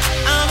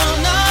 I'm in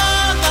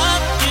love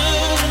of you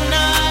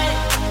tonight.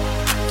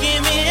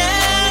 Give me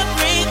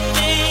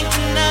everything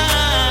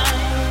tonight.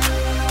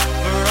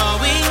 For all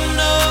we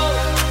know,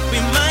 we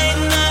might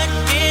not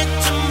get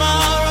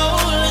tomorrow.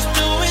 Let's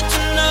do it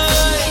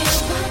tonight.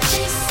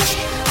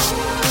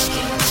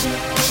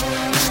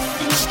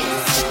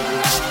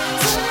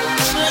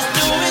 Let's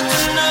do it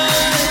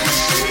tonight.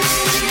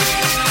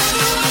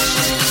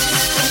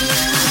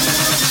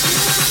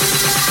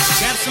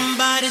 Grab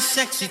somebody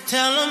sexy,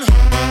 tell 'em.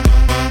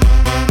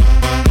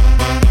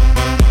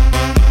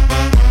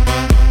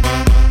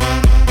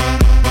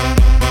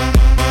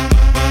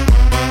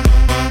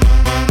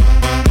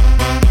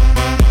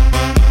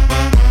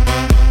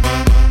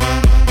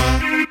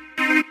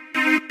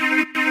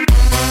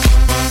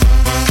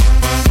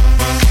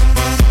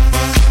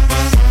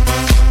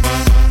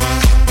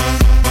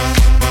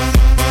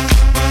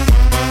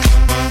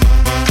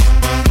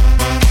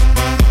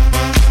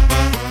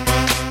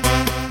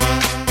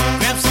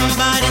 Grab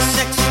somebody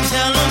sexy,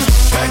 tell 'em.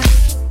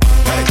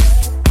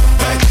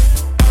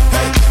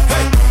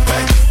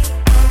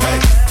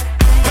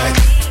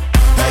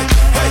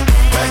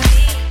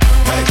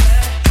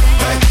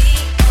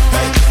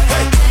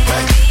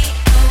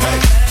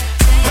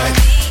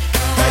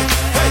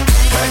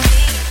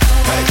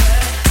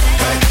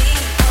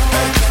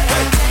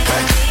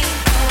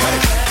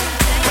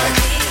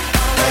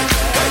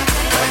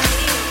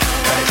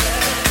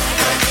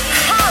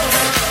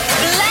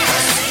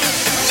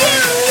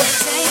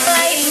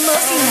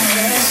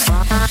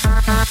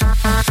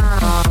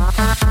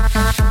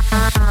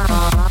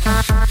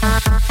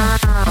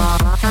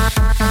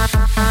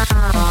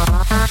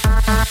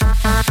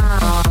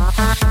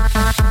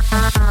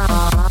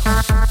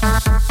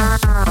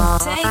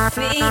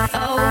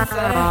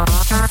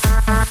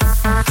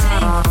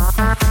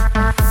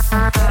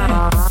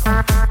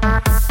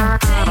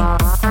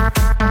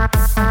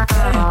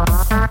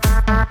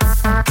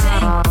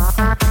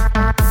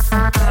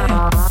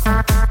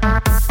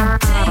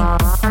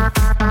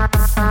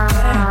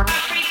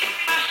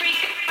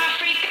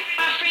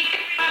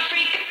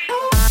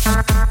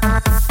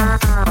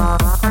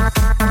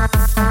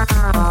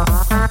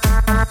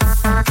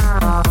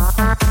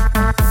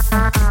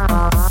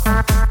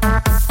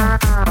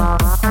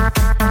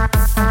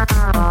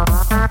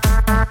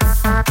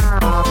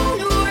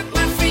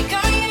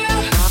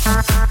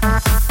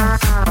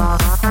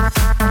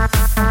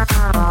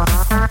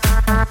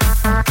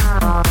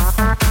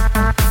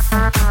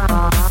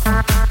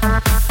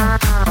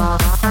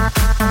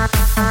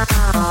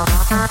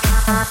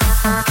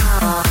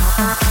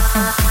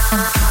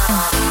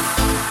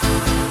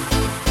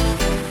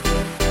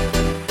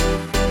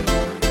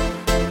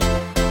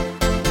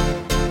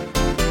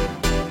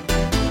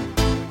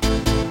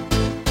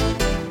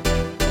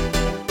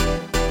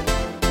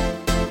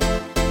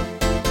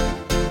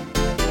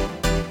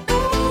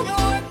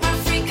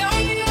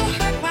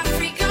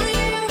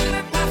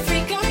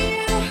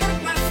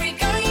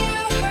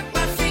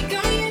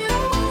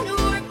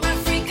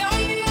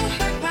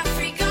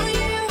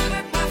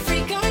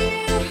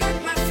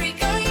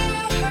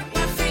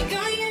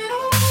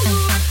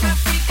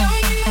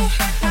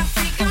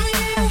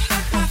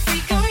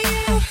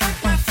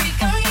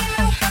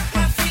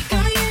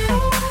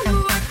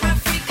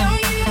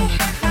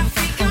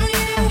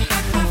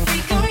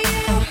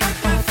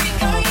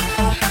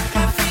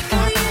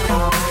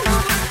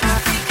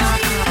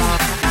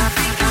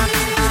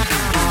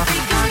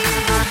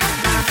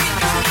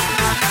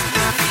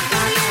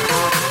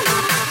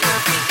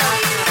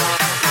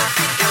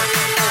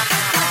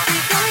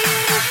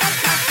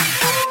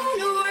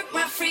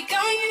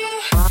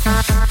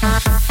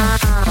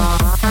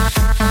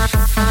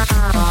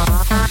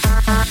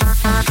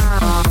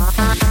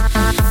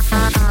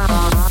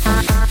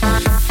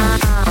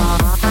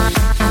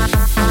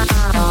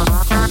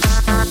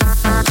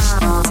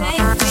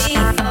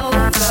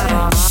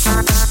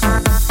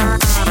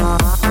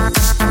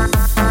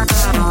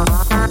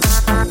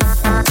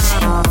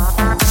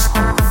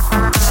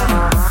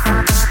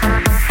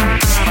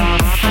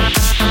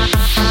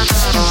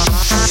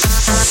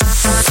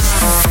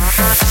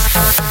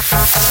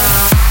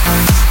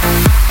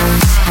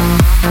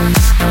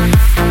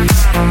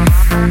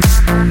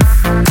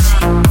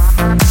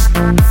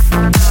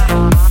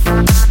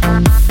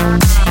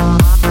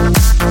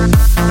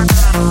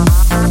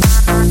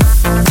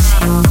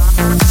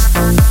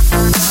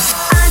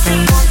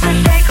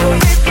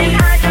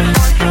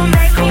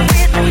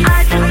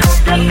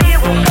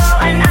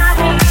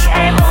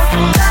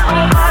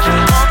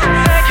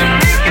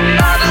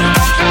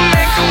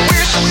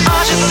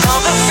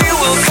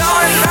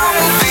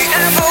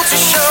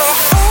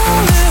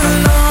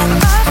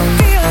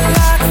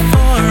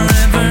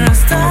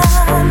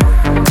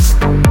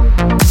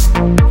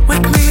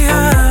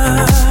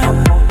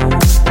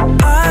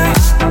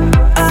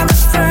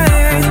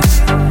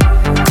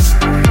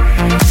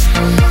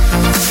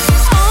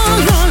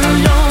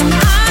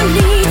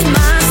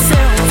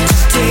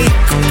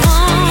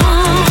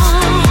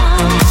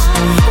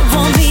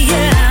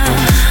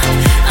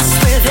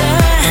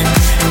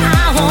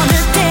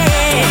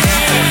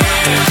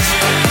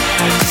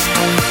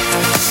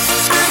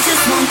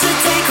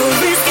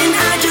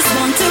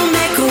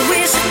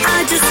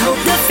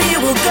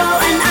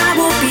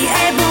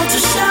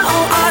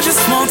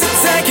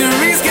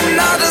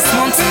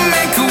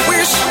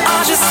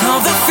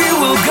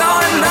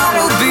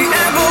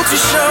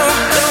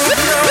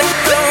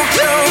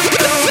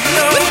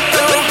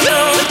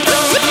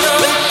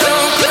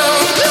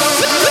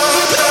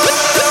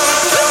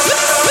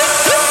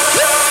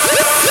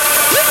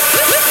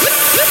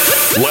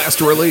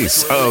 first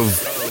release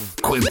of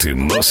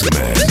Quentin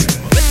Mosiman.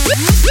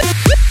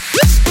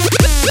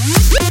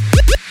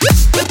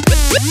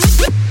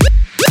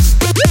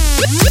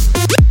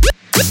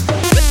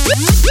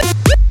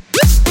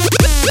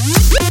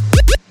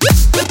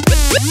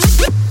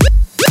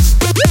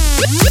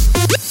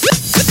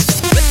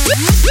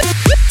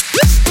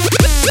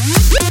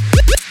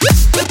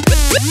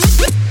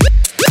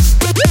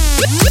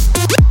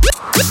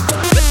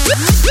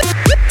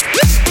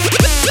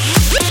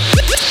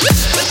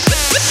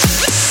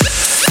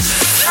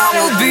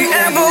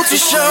 To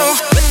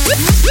show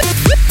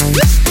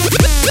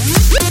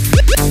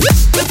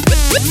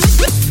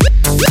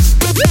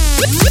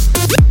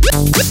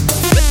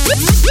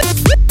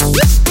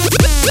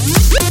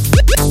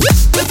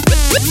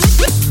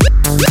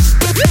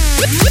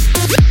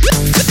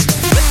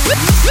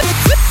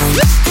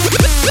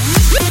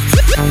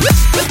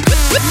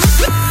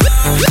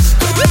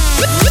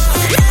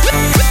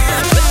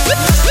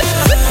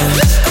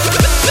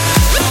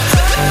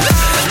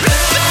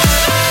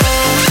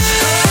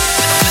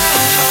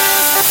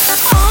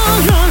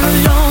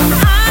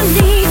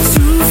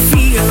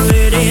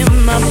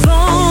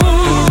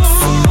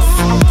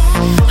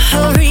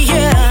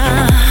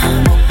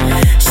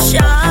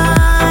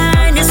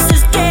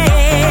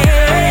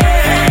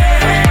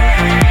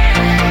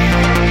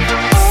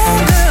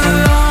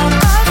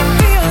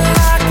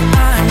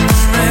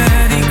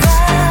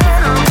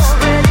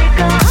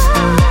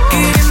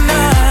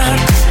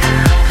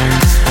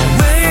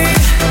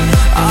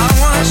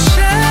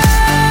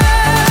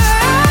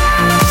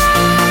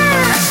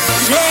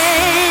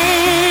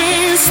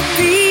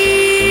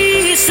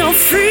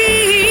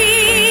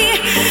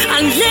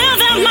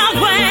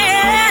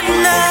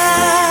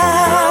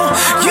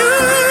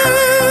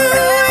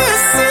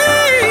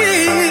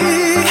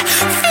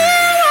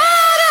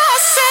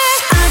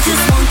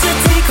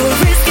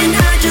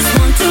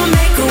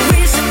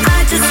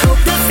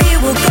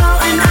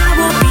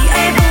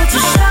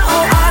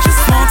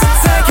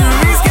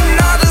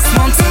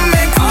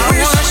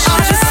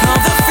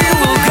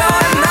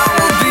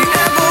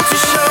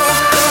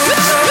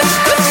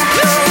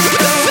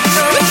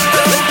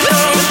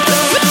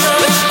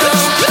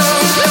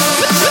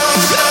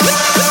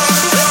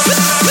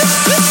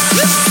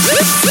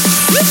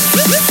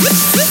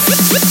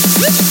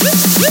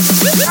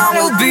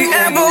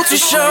to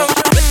show.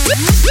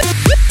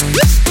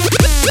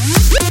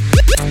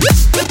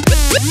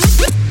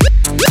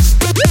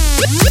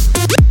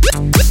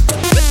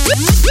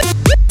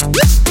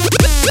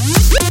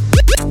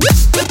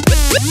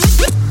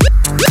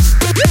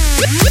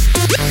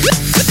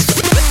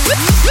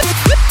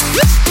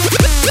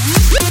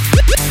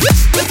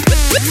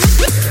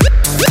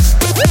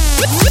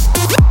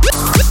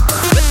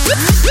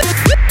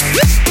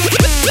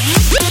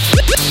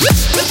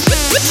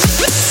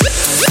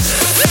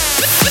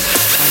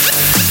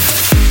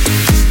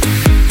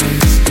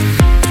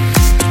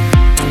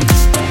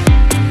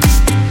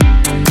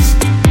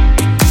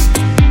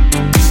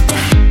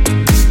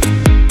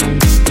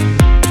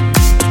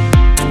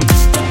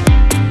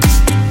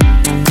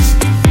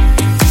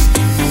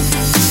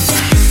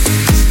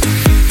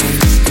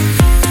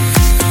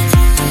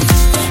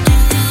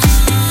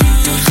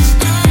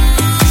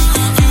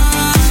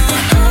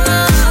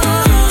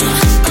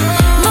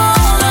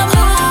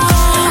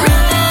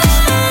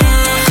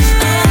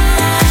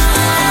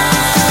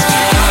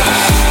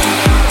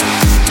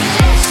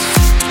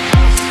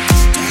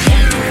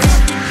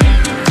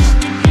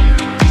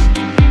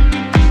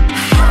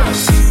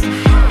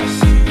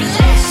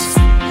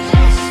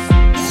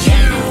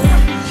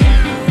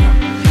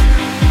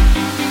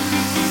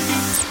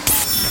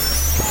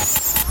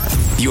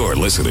 You're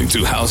listening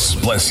to House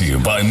Bless You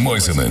by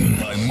Moiseman.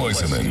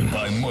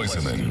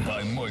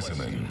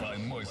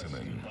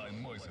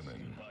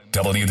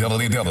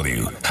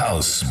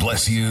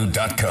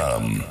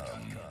 www.houseblessyou.com